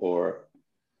or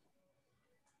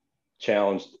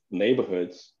challenged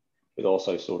neighborhoods, with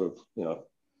also sort of, you know,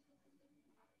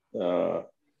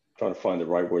 trying to find the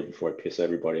right word before I piss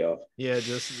everybody off. Yeah,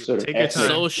 just sort of take your time.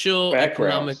 Social,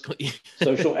 economically.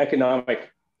 Social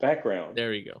economic background.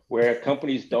 There you go. Where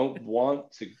companies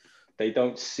they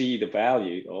don't see the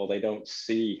value, or they don't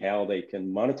see how they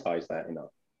can monetize that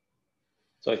enough.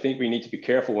 So I think we need to be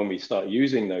careful when we start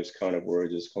using those kind of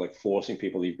words, as like forcing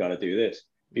people, you've got to do this.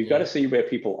 You've got to see where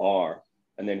people are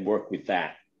and then work with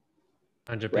that.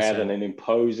 100%. Rather than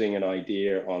imposing an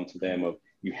idea onto them of,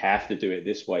 you have to do it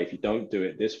this way. If you don't do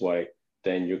it this way,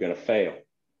 then you're going to fail.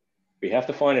 We have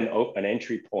to find an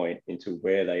entry point into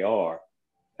where they are,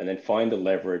 and then find the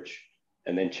leverage,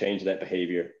 and then change that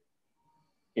behavior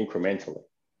incrementally.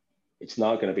 It's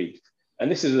not going to be,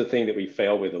 and this is the thing that we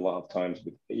fail with a lot of times,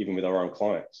 even with our own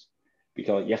clients,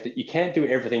 because you can't do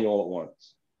everything all at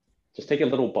once. Just take a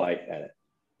little bite at it.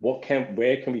 Where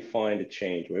can we find a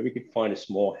change? Where we could find a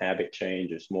small habit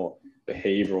change, a small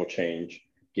behavioral change,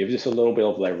 gives us a little bit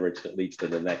of leverage that leads to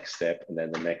the next step, and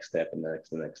then the next step, and the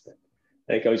next step.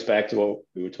 And it goes back to what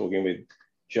we were talking with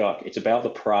Jacques. It's about the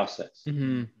process.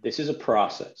 Mm-hmm. This is a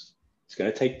process. It's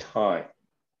going to take time,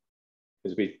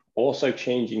 because we're also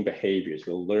changing behaviors.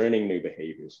 We're learning new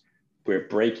behaviors. We're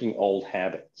breaking old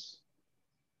habits.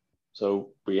 So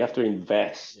we have to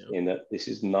invest in that. This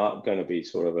is not going to be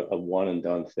sort of a one and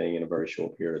done thing in a very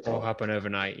short period of time. It'll happen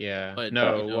overnight. Yeah. But,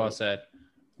 well said.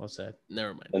 Well said.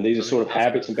 Never mind. And these are sort of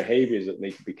habits and behaviors that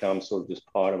need to become sort of just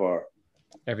part of our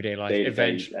everyday life,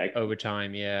 eventually over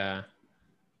time. Yeah.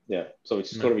 Yeah. So it's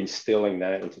just sort of instilling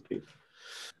that into people.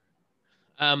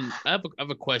 I have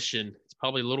a question. It's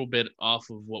probably a little bit off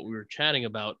of what we were chatting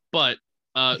about, but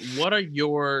what are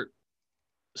your...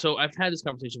 So I've had this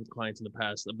conversation with clients in the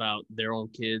past about their own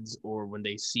kids, or when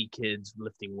they see kids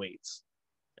lifting weights.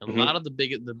 And a lot of the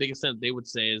biggest thing they would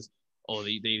say is, oh,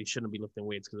 they shouldn't be lifting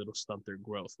weights because it'll stunt their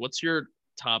growth. What's your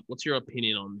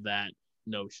opinion on that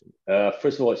notion?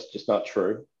 First of all, it's just not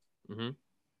true. Mm-hmm.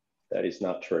 That is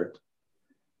not true.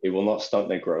 It will not stunt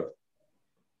their growth.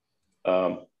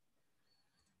 I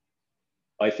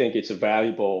think it's a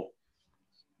valuable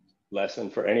lesson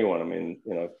for anyone. I mean,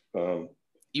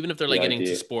 even if they're like getting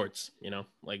into sports,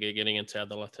 like getting into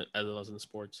adolescent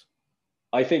sports.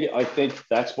 I think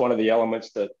that's one of the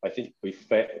elements that I think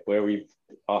where we've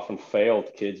often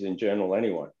failed kids in general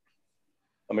anyway.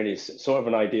 I mean, it's sort of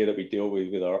an idea that we deal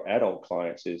with our adult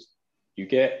clients is, you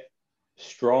get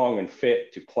strong and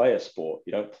fit to play a sport.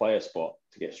 You don't play a sport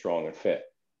to get strong and fit.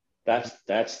 That's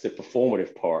the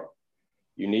performative part.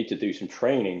 You need to do some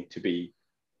training to be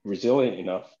resilient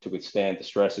enough to withstand the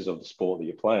stresses of the sport that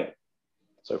you're playing.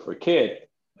 So for a kid,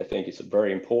 I think it's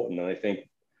very important. And I think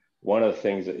one of the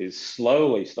things that is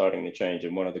slowly starting to change,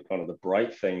 and one of the kind of the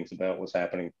bright things about what's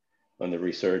happening on the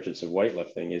resurgence of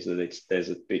weightlifting, is that there's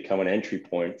become an entry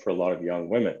point for a lot of young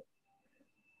women,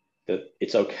 that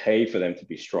it's okay for them to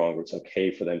be stronger. It's okay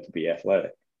for them to be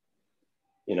athletic.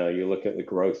 You look at the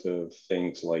growth of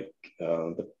things like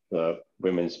the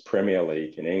Women's Premier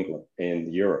League in England,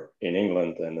 in Europe, in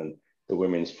England, and then the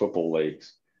women's football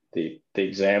leagues. The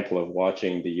example of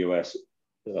watching the US,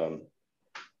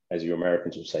 as you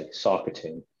Americans would say, soccer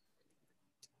team.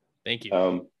 Thank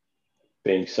you.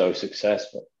 Being so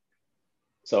successful.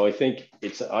 So I think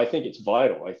it's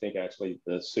vital. I think actually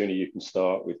the sooner you can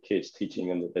start with kids, teaching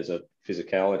them that there's a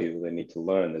physicality that they need to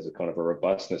learn, there's a kind of a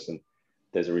robustness, and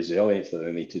there's a resilience that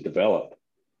they need to develop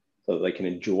so that they can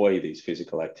enjoy these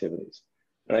physical activities.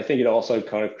 And I think it also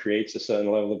kind of creates a certain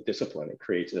level of discipline. It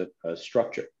creates a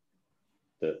structure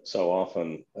that so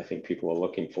often I think people are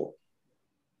looking for.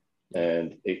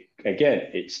 And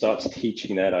it starts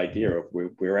teaching that idea of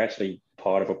we're actually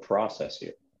part of a process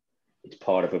here. It's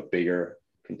part of a bigger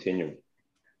continuing.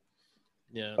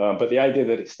 Yeah. But the idea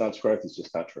that it stunts growth is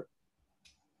just not true.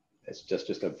 It's just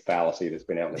a fallacy that's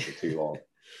been out there for too long.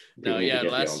 No, yeah.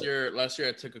 Last year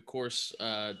I took a course.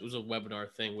 It was a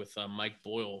webinar thing with Mike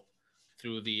Boyle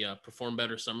through the Perform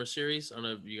Better Summer Series. I don't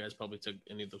know if you guys probably took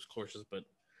any of those courses, but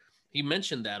he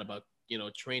mentioned that about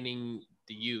training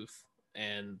the youth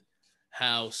and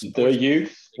how the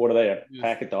youth. What are they? A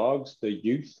pack of dogs? The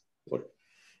youth. What?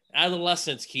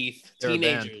 Adolescents, Keith. They're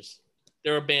teenagers.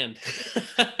 They're a band.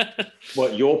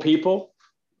 What, your people?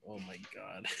 Oh my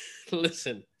God.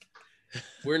 Listen,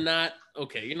 we're not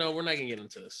okay. We're not gonna get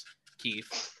into this,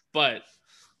 Keith. But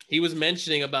he was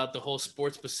mentioning about the whole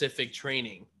sport specific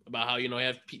training, about how you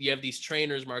have these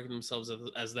trainers marketing themselves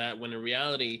as that, when in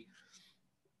reality,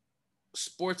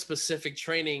 sport specific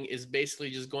training is basically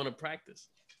just going to practice.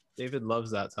 David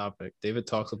loves that topic. David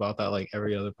talks about that like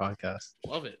every other podcast.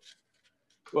 Love it.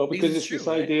 Well, because it's this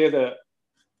idea that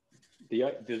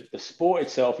the sport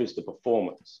itself is the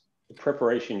performance. The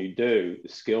preparation you do, the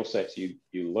skill sets you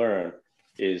learn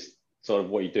is sort of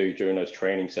what you do during those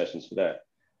training sessions for that.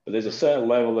 But there's a certain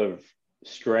level of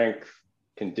strength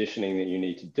conditioning that you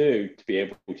need to do to be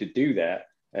able to do that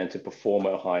and to perform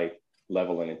at a high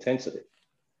level and intensity.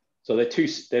 So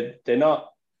they're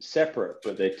not separate,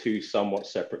 but they're two somewhat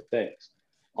separate things.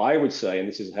 I would say, and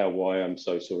this is why I'm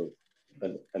so sort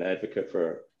of an advocate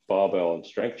for barbell and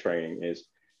strength training, is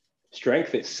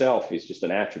strength itself is just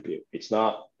an attribute. It's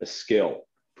not a skill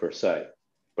per se,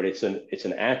 but it's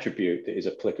an attribute that is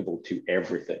applicable to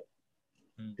everything,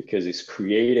 because it's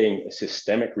creating a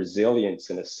systemic resilience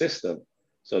in a system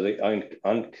so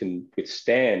that can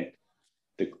withstand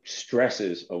the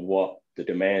stresses of what the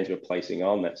demands we're placing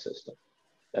on that system.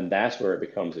 And that's where it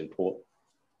becomes important.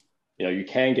 You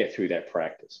can get through that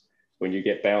practice when you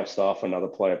get bounced off another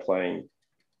player playing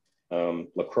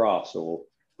lacrosse, or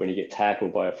when you get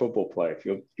tackled by a football player.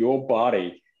 If your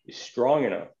body is strong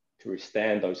enough to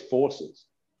withstand those forces,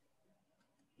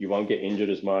 you won't get injured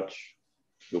as much.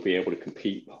 You'll be able to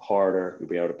compete harder. You'll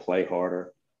be able to play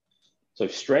harder. So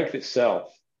strength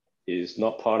itself is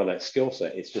not part of that skill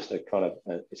set. It's just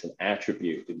it's an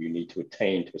attribute that you need to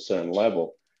attain to a certain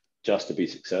level just to be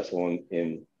successful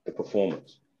in the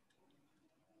performance.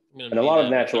 And a lot of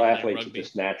natural athletes are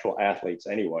just natural athletes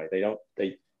anyway.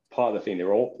 Part of the thing, a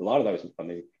lot of those,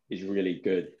 is really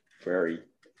good,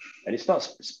 and it's not,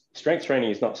 strength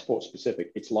training is not sport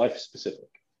specific, it's life specific.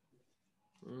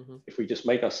 Mm-hmm. If we just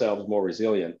make ourselves more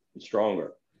resilient and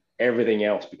stronger, everything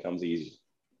else becomes easy.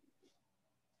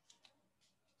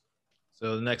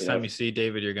 So the next time you see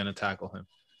David, you're going to tackle him.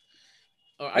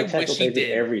 Oh, I wish he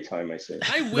did. Every time I see him.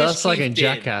 I wish that's like in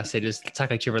Jackass. They just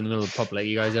tackle each other in the middle of the public.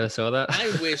 You guys ever saw that?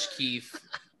 I wish Keith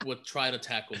would try to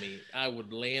tackle me. I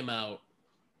would lay him out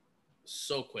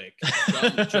so quick.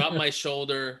 Drop my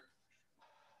shoulder.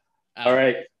 Out. All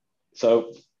right.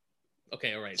 So.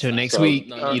 Okay. All right. So next week,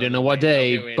 you don't know what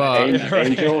day, but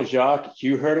Angel, Jacques,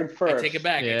 you heard it first. I take it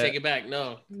back. Yeah. I take it back.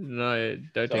 No,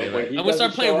 don't take it back. I'm gonna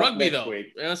start playing rugby though.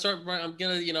 I'm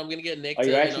gonna get Nick. Are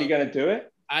you actually gonna do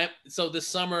it? So this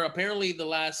summer, apparently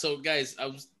guys,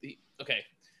 to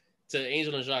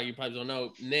Angel and Jacques, you probably don't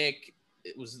know, Nick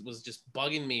was just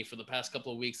bugging me for the past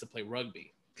couple of weeks to play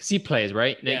rugby. Because he plays,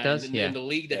 right? Nick does? In the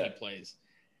league that he plays.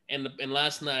 And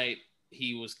last night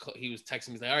he was texting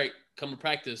me, he's like, all right, come to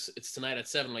practice. It's tonight at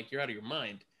 7. Like, you're out of your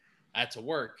mind. I had to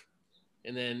work.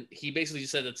 And then he basically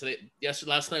just said that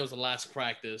last night was the last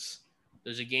practice.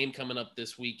 There's a game coming up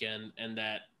this weekend and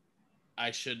that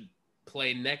I should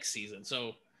play next season.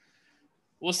 So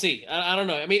we'll see. I don't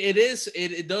know. I mean,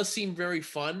 it does seem very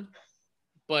fun,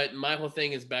 but my whole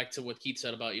thing is back to what Keith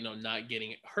said about, not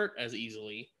getting hurt as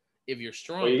easily if you're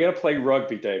strong. Well, you're going to play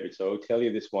rugby, David. So I'll tell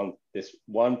you this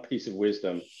one piece of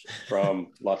wisdom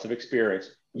from lots of experience.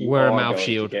 Wear a mouth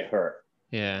shield. Get hurt.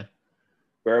 Yeah.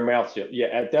 Wear a mouth shield.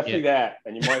 Yeah, definitely that.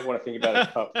 And you might want to think about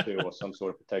a cup too, or some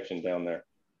sort of protection down there.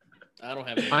 I don't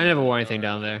have anything. I never wore anything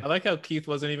down there. I like how Keith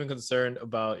wasn't even concerned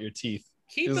about your teeth.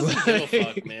 Keith doesn't give a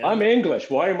fuck, man. I'm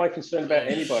English. Why am I concerned about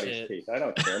anybody's teeth? I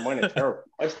don't care. Mine are terrible.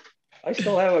 I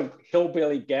still have a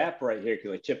hillbilly gap right here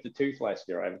because I chipped a tooth last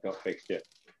year. I haven't got fixed yet.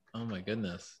 Oh my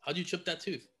goodness. How'd you chip that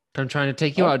tooth? I'm trying to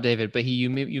take you out, David, but you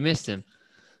missed him.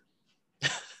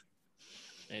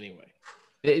 Anyway.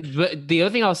 But the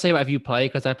other thing I'll say about if you play,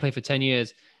 because I played for 10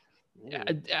 years,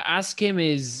 ask him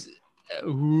is...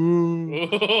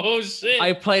 Oh shit!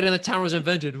 I played in the town was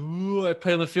invented. I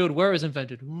played on the field where it was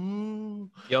invented.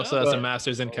 He also has a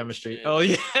master's in chemistry. Shit. Oh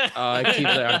yeah. I keep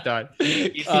that. I'm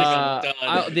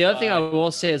done. The other thing I will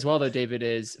say as well, though, David,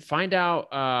 is find out.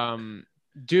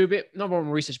 Do a bit not more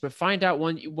research, but find out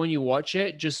when you watch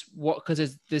it, just what,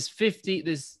 because there's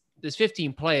there's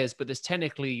 15 players, but there's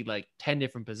technically like 10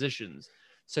 different positions.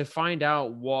 So find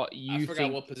out what you I forgot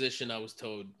think what position I was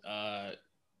told.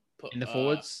 in the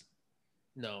forwards.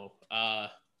 No.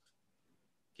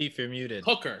 Keith, you're muted.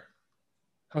 Hooker.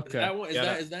 Hooker.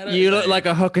 Is that You look like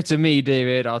a hooker to me,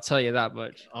 David. I'll tell you that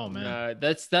much. Oh man. No,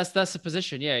 that's the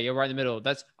position. Yeah, you're right in the middle.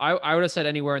 I would have said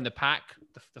anywhere in the pack,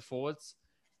 the forwards,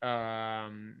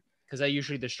 because they're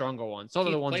usually the stronger ones. Some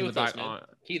of the ones in the back aren't.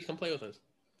 Keith, come play with us.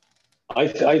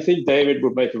 I think David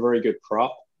would make a very good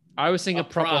prop. I was thinking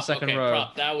prop or second row.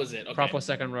 Prop. That was it. Okay. Prop or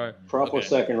second row. Prop or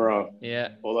second row.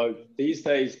 Yeah. Although these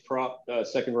days, prop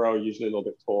second row are usually a little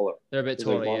bit taller. They're a bit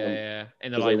taller. Yeah.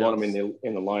 In the lineups. They want them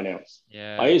in the lineouts.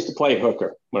 Yeah. I used to play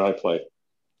hooker when I played.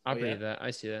 I believe that.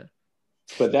 I see that.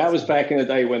 But that was back in the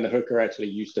day when the hooker actually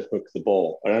used to hook the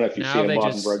ball. I don't know if you've seen a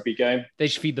modern rugby game. They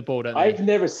just feed the ball, don't they? I've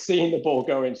never seen the ball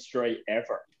go in straight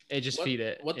ever. They just feed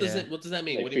it. What does that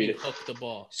mean? What do you mean hook the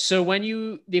ball? So when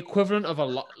the equivalent of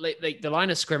like the line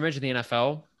of scrimmage in the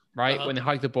NFL, right? When they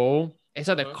hike the ball, it's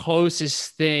like the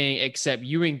closest thing, except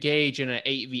you engage in an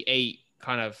 8v8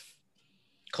 kind of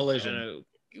collision.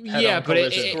 Yeah,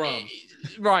 but scrum.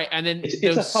 Right, and then it's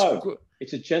a hug.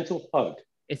 It's a gentle hug.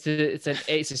 It's a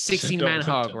 16-man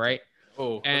hug, right?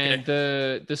 Oh, okay. And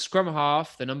the scrum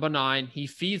half, the number 9, he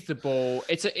feeds the ball.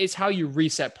 It's how you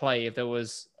reset play if there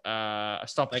was a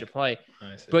stoppage of play.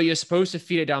 But you're supposed to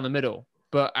feed it down the middle.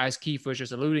 But as Keith was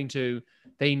just alluding to,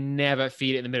 they never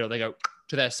feed it in the middle. They go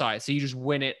to their side. So you just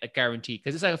win it, a guarantee.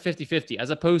 Because it's like a 50-50.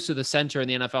 As opposed to the center in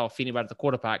the NFL feeding about the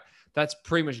quarterback, that's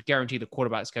pretty much guaranteed the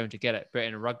quarterback's going to get it. But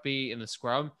in rugby, in the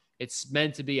scrum, it's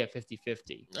meant to be a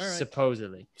 50-50,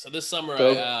 supposedly. So this summer,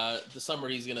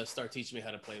 he's going to start teaching me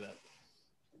how to play that.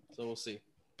 So we'll see.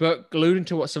 But alluding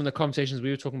to what some of the conversations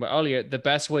we were talking about earlier, the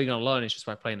best way you're going to learn is just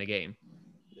by playing the game.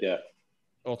 Yeah.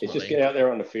 Ultimately. It's just get out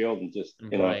there on the field and just,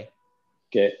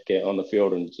 get on the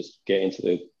field and just get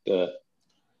into the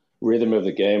rhythm of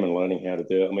the game and learning how to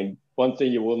do it. I mean, one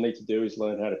thing you will need to do is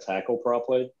learn how to tackle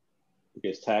properly,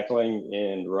 because tackling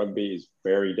in rugby is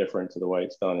very different to the way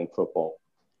it's done in football.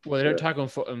 Well, they don't tackle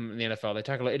in the NFL. They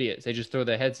tackle like idiots. They just throw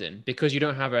their heads in. Because you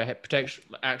don't have a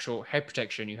actual head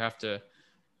protection, you have to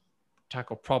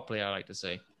tackle properly, I like to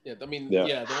say. Yeah, I mean,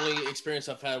 the only experience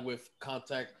I've had with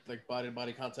contact, like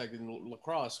body-to-body contact in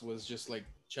lacrosse, was just like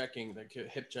checking, like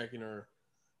hip checking or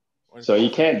so you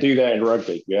can't do that in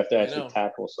rugby. You have to actually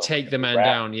tackle someone. Take the man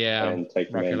down, and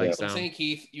take the man down. I'm saying,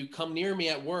 Keith, you come near me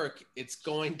at work, it's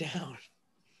going down.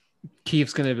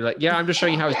 Keith's going to be like, yeah, I'm just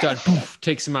showing you how it's done. Poof,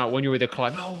 takes him out when you're with a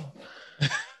client.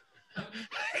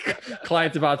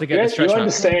 Client's about to get the stretch. You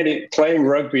understand it. Playing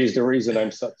rugby is the reason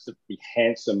I'm such a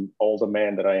handsome older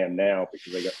man that I am now,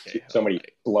 because I got so many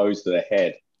blows to the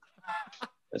head.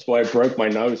 That's why I broke my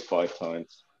nose 5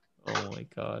 times. Oh my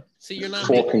God! See, you're not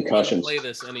 4 concussions. Play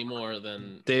this anymore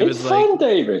than David's it's fun,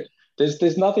 David.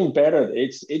 There's nothing better.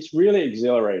 It's really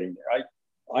exhilarating.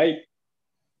 I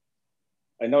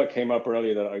know it came up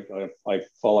earlier that I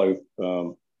follow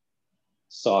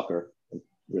soccer. I'm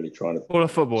really trying to call it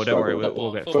football. Don't worry,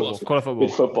 we'll get football. Call it football.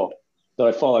 It's football. So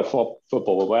I follow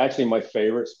football. But actually, my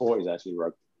favorite sport is actually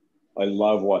rugby. I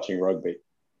love watching rugby.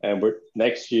 And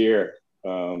next year,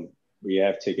 we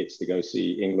have tickets to go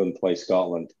see England play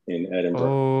Scotland in Edinburgh.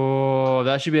 Oh,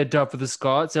 that should be a dub for the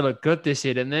Scots. They look good this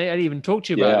year, didn't they? I didn't even talk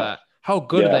to you about that. How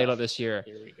good did they look this year?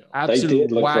 Here we go. Absolute they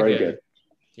did look wagon. very good.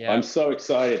 Yeah. I'm so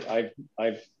excited.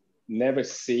 I've never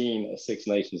seen a Six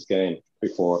Nations game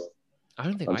before. I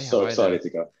don't think I'm so excited to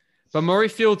go. But Murray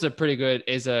Fields are pretty good.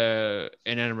 In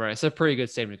Edinburgh, it's a pretty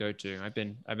good stadium to go to. I've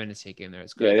been to see a game there.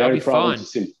 It's good. Yeah, that'll be fun.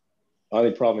 The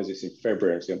only problem is it's in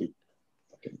February. It's gonna be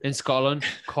in Scotland,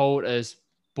 cold as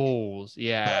balls.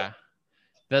 Yeah,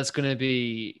 that's gonna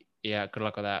be good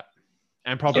luck with that.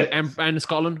 And probably and in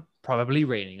Scotland, probably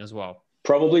raining as well.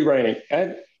 Probably raining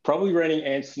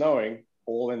and snowing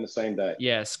all in the same day.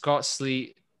 Yeah, Scott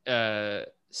sleet,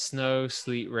 snow,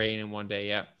 sleet, rain in one day.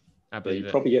 Yeah, I believe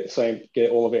you probably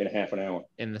get all of it in half an hour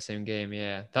in the same game.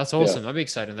 Yeah, that's awesome. That'd be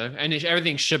exciting though, and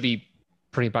everything should be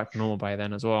pretty back to normal by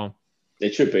then as well.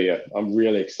 It should be. Yeah, I'm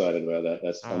really excited about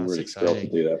that. I'm really thrilled to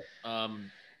do that.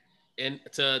 And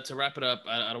to wrap it up,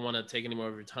 I don't want to take any more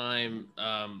of your time.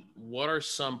 What are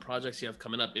some projects you have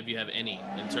coming up, if you have any,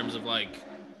 in terms of like,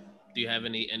 do you have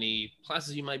any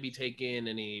classes you might be taking,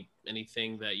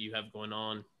 anything that you have going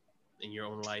on in your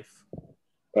own life?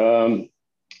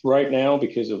 Right now,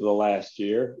 because of the last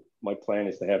year, my plan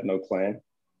is to have no plan.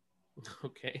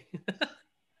 Okay.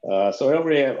 So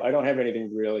I don't have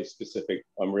anything really specific.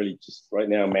 I'm really just right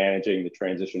now managing the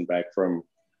transition back from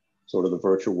sort of the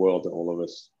virtual world that all of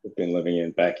us have been living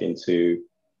in back to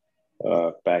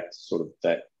sort of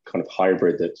that kind of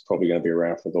hybrid that's probably going to be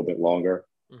around for a little bit longer.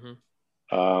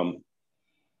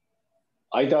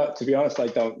 I don't, to be honest, I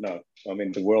don't know. I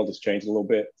mean, the world has changed a little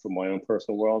bit from my own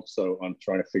personal world, so I'm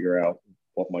trying to figure out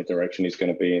what my direction is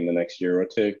going to be in the next year or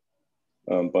two.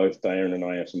 Both Diane and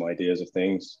I have some ideas of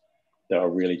things that are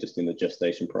really just in the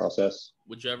gestation process.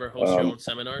 Would you ever host your own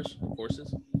seminars,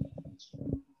 courses?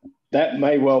 That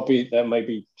may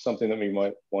be something that we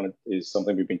might want to, is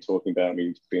something we've been talking about.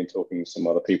 We've been talking to some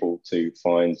other people to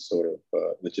find sort of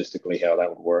logistically how that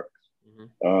would work.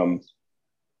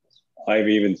 I've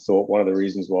even thought one of the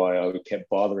reasons why I kept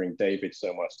bothering David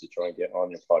so much to try and get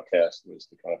on your podcast was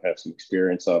to kind of have some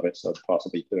experience of it, so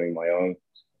possibly doing my own.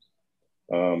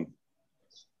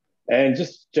 And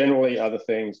just generally other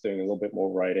things, doing a little bit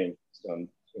more writing.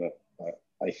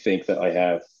 I think that I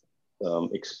have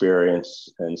experience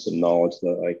and some knowledge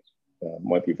that I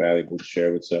might be valuable to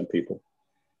share with certain people.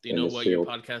 Do you know what your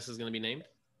podcast is going to be named?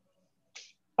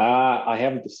 I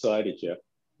haven't decided yet.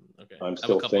 Okay. I'm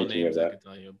still thinking of that. I could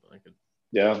tell you.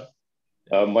 Yeah.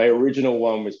 My original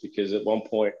one was because at one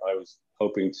point I was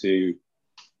hoping to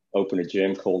open a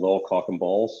gym called All Cock and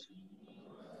Balls,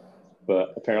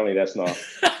 but apparently that's not,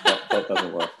 that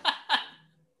doesn't work.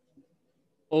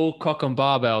 All Cock and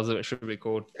Barbells, it should be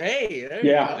called. Hey,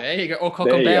 there you go. All Cock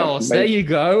and Bells. There you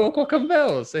go. All Cock and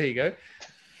Bells. There you go.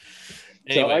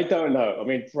 Anyway. So I don't know. I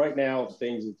mean, right now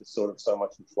things are just sort of so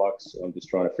much in flux. I'm just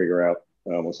trying to figure out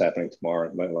what's happening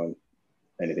tomorrow, let alone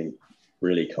anything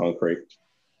really concrete.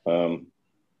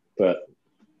 But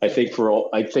I think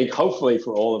hopefully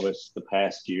for all of us, the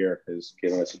past year has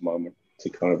given us a moment to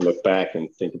kind of look back and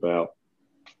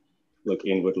look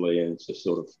inwardly and just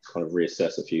sort of kind of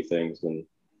reassess a few things, and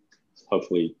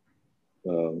hopefully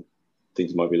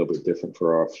things might be a little bit different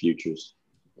for our futures.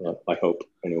 I hope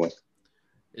anyway.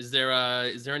 Is there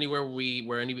anywhere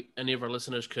where any of our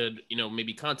listeners could,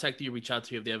 maybe contact you, reach out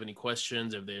to you if they have any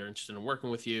questions, if they're interested in working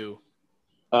with you?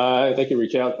 They can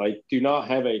reach out. I do not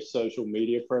have a social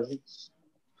media presence.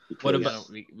 What about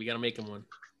we got to make them one?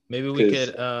 Maybe we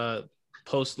could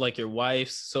post like your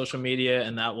wife's social media,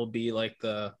 and that will be like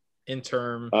the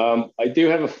interim. I do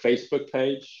have a Facebook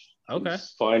page. Okay.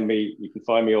 You can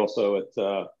find me also at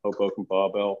Hoboken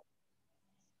Barbell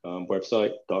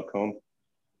website.com.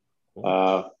 Cool.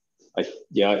 I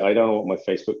don't know what my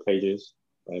Facebook page is.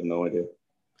 I have no idea.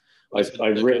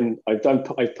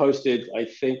 I've posted, I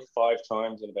think 5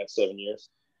 times in about 7 years.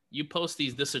 You post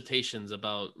these dissertations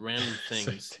about random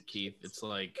things, Kieth. It's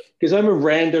like, because I'm a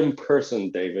random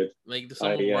person, David. Like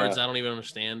some words I don't even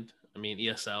understand. I mean,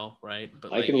 ESL, right?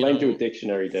 But I can lend you a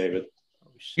dictionary, David.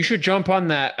 You should jump on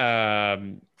that.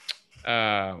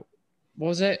 What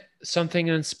was it? Something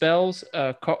in spells.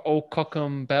 All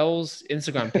Cockham Bells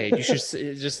Instagram page. You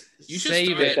should just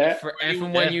save it for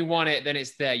when you want it. Then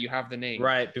it's there. You have the name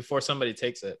right before somebody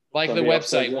takes it. Like somebody the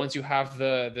website. Once you have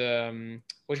the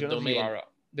what's your domain?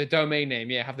 The domain name.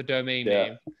 Yeah, have the domain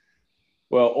name.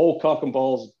 Well,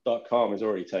 allcockandballs.com is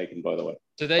already taken, by the way.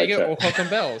 So there you go. All Cock and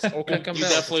Bells. All Cock and Bells. You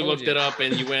definitely looked it up,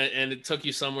 and you went, and it took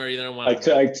you somewhere you didn't want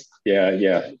to.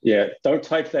 Yeah. Don't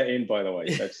type that in, by the way.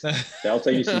 That'll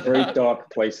take you some very dark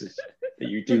places that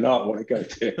you do not want to go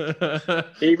to,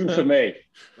 even for me.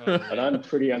 And I'm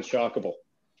pretty unshockable.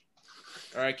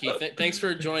 All right, Keith. Thanks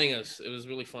for joining us. It was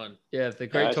really fun. Yeah, it's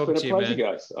great talking to you, man. It's been a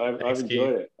pleasure, guys. I've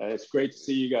enjoyed it. It's great to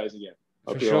see you guys again.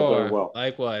 Hope you're all doing well.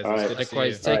 Likewise. All right.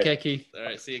 Likewise. Take care, Keith. All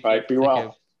right. See you. Keith. All right. Be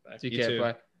well. Take care.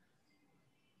 Bye.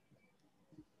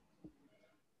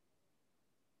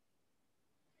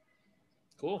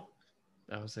 Cool.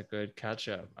 That was a good catch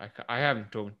up. I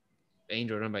haven't told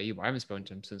Angel, I don't know about you, but I haven't spoken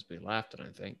to him since we left, I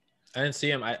don't think. I didn't see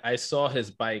him. I saw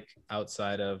his bike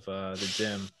outside of the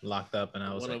gym locked up, and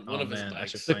I was man, I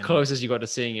should the closest you got to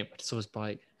seeing it, but I saw his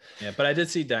bike. Yeah, but I did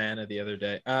see Diana the other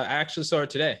day. I actually saw her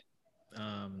today.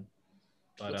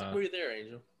 What time were you there,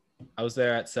 Angel? I was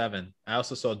there at 7. I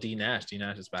also saw D Nash. D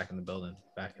Nash is back in the building,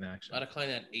 back in action. I had a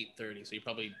client at 8:30, so you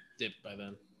probably dipped by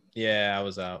then. Yeah, I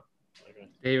was out. Okay.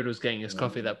 David was getting his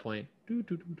coffee at that point.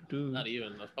 Not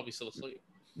even. I was probably still asleep.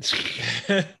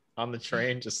 On the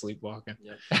train, just sleepwalking.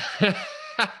 Yeah.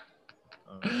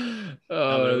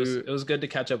 It was good to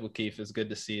catch up with Kieth. It's good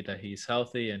to see that he's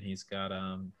healthy and he's got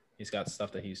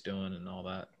stuff that he's doing and all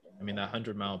that. I mean, that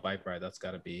 100-mile bike ride, that's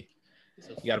got to be.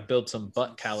 You got to build some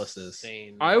butt calluses.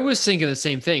 I was thinking the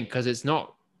same thing because it's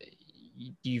not.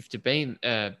 You have to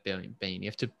you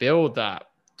have to build that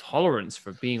tolerance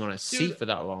for being on a seat for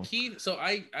that long. Keith, so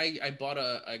I got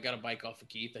a bike off of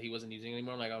Keith that he wasn't using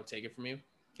anymore. I'm like, I'll take it from you.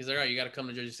 He's like, all right, you got to come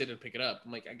to Jersey City to pick it up.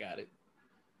 I'm like, I got it.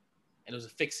 And it was a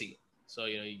fixie, so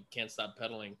you can't stop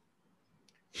pedaling.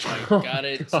 So I got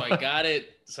it. So I got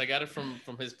it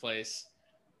from his place.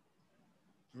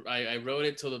 I rode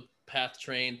it till the path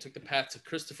train, took the path to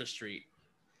Christopher Street,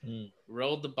 Mm.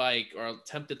 rode the bike or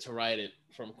attempted to ride it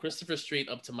from Christopher Street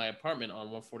up to my apartment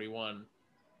on 141.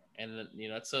 And then,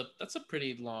 that's a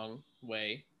pretty long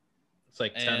way. It's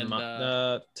like 10,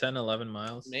 10, 11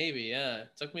 miles. Maybe, yeah. It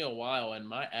took me a while, and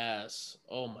my ass,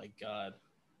 oh my God.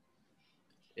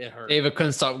 It hurt. David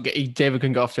couldn't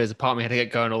get off to his apartment. He had to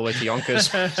get going all the way to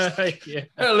Yonkers. Yeah.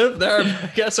 I live there. But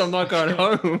I guess I'm not going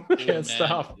home. Dude, Can't man,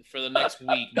 stop. For the next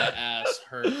week, my ass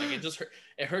hurt. Like, it just hurt.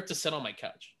 It hurt to sit on my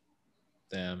couch.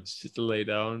 Damn. It's just to lay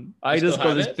down. You still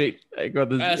have it? I got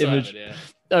this I still have image. it, yeah.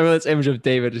 I remember this image of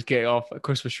David just getting off at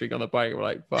Christmas Street on the bike. We're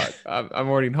like, fuck, I'm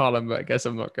already in Holland, but I guess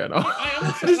I'm not going off. I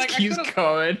almost just like, keeps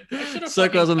going. should've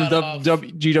Circles on the fucking got off.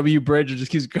 GW bridge and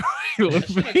just keeps going. I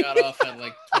should have got off at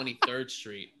like 23rd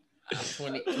Street.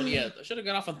 20, yeah, I should have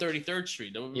got off on 33rd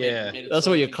Street. That would've Yeah. made it That's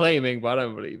so what you're easy. claiming, but I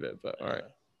don't believe it. But all right.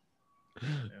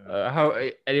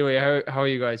 How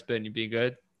you guys been? You been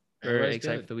good? Very Everybody's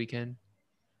excited good. for the weekend.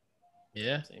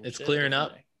 Yeah, Same it's shit, clearing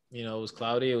different up. day. It was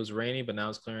cloudy, it was rainy, but now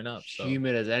it's clearing up. So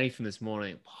Humid as anything this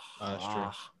morning. That's true.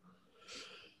 All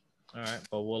right,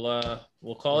 but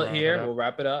we'll call it Wrap it here. up. We'll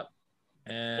wrap it up,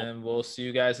 and we'll see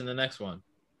you guys in the next one.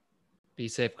 Be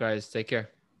safe, guys. Take care.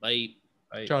 Bye.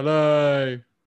 Bye. Charlie.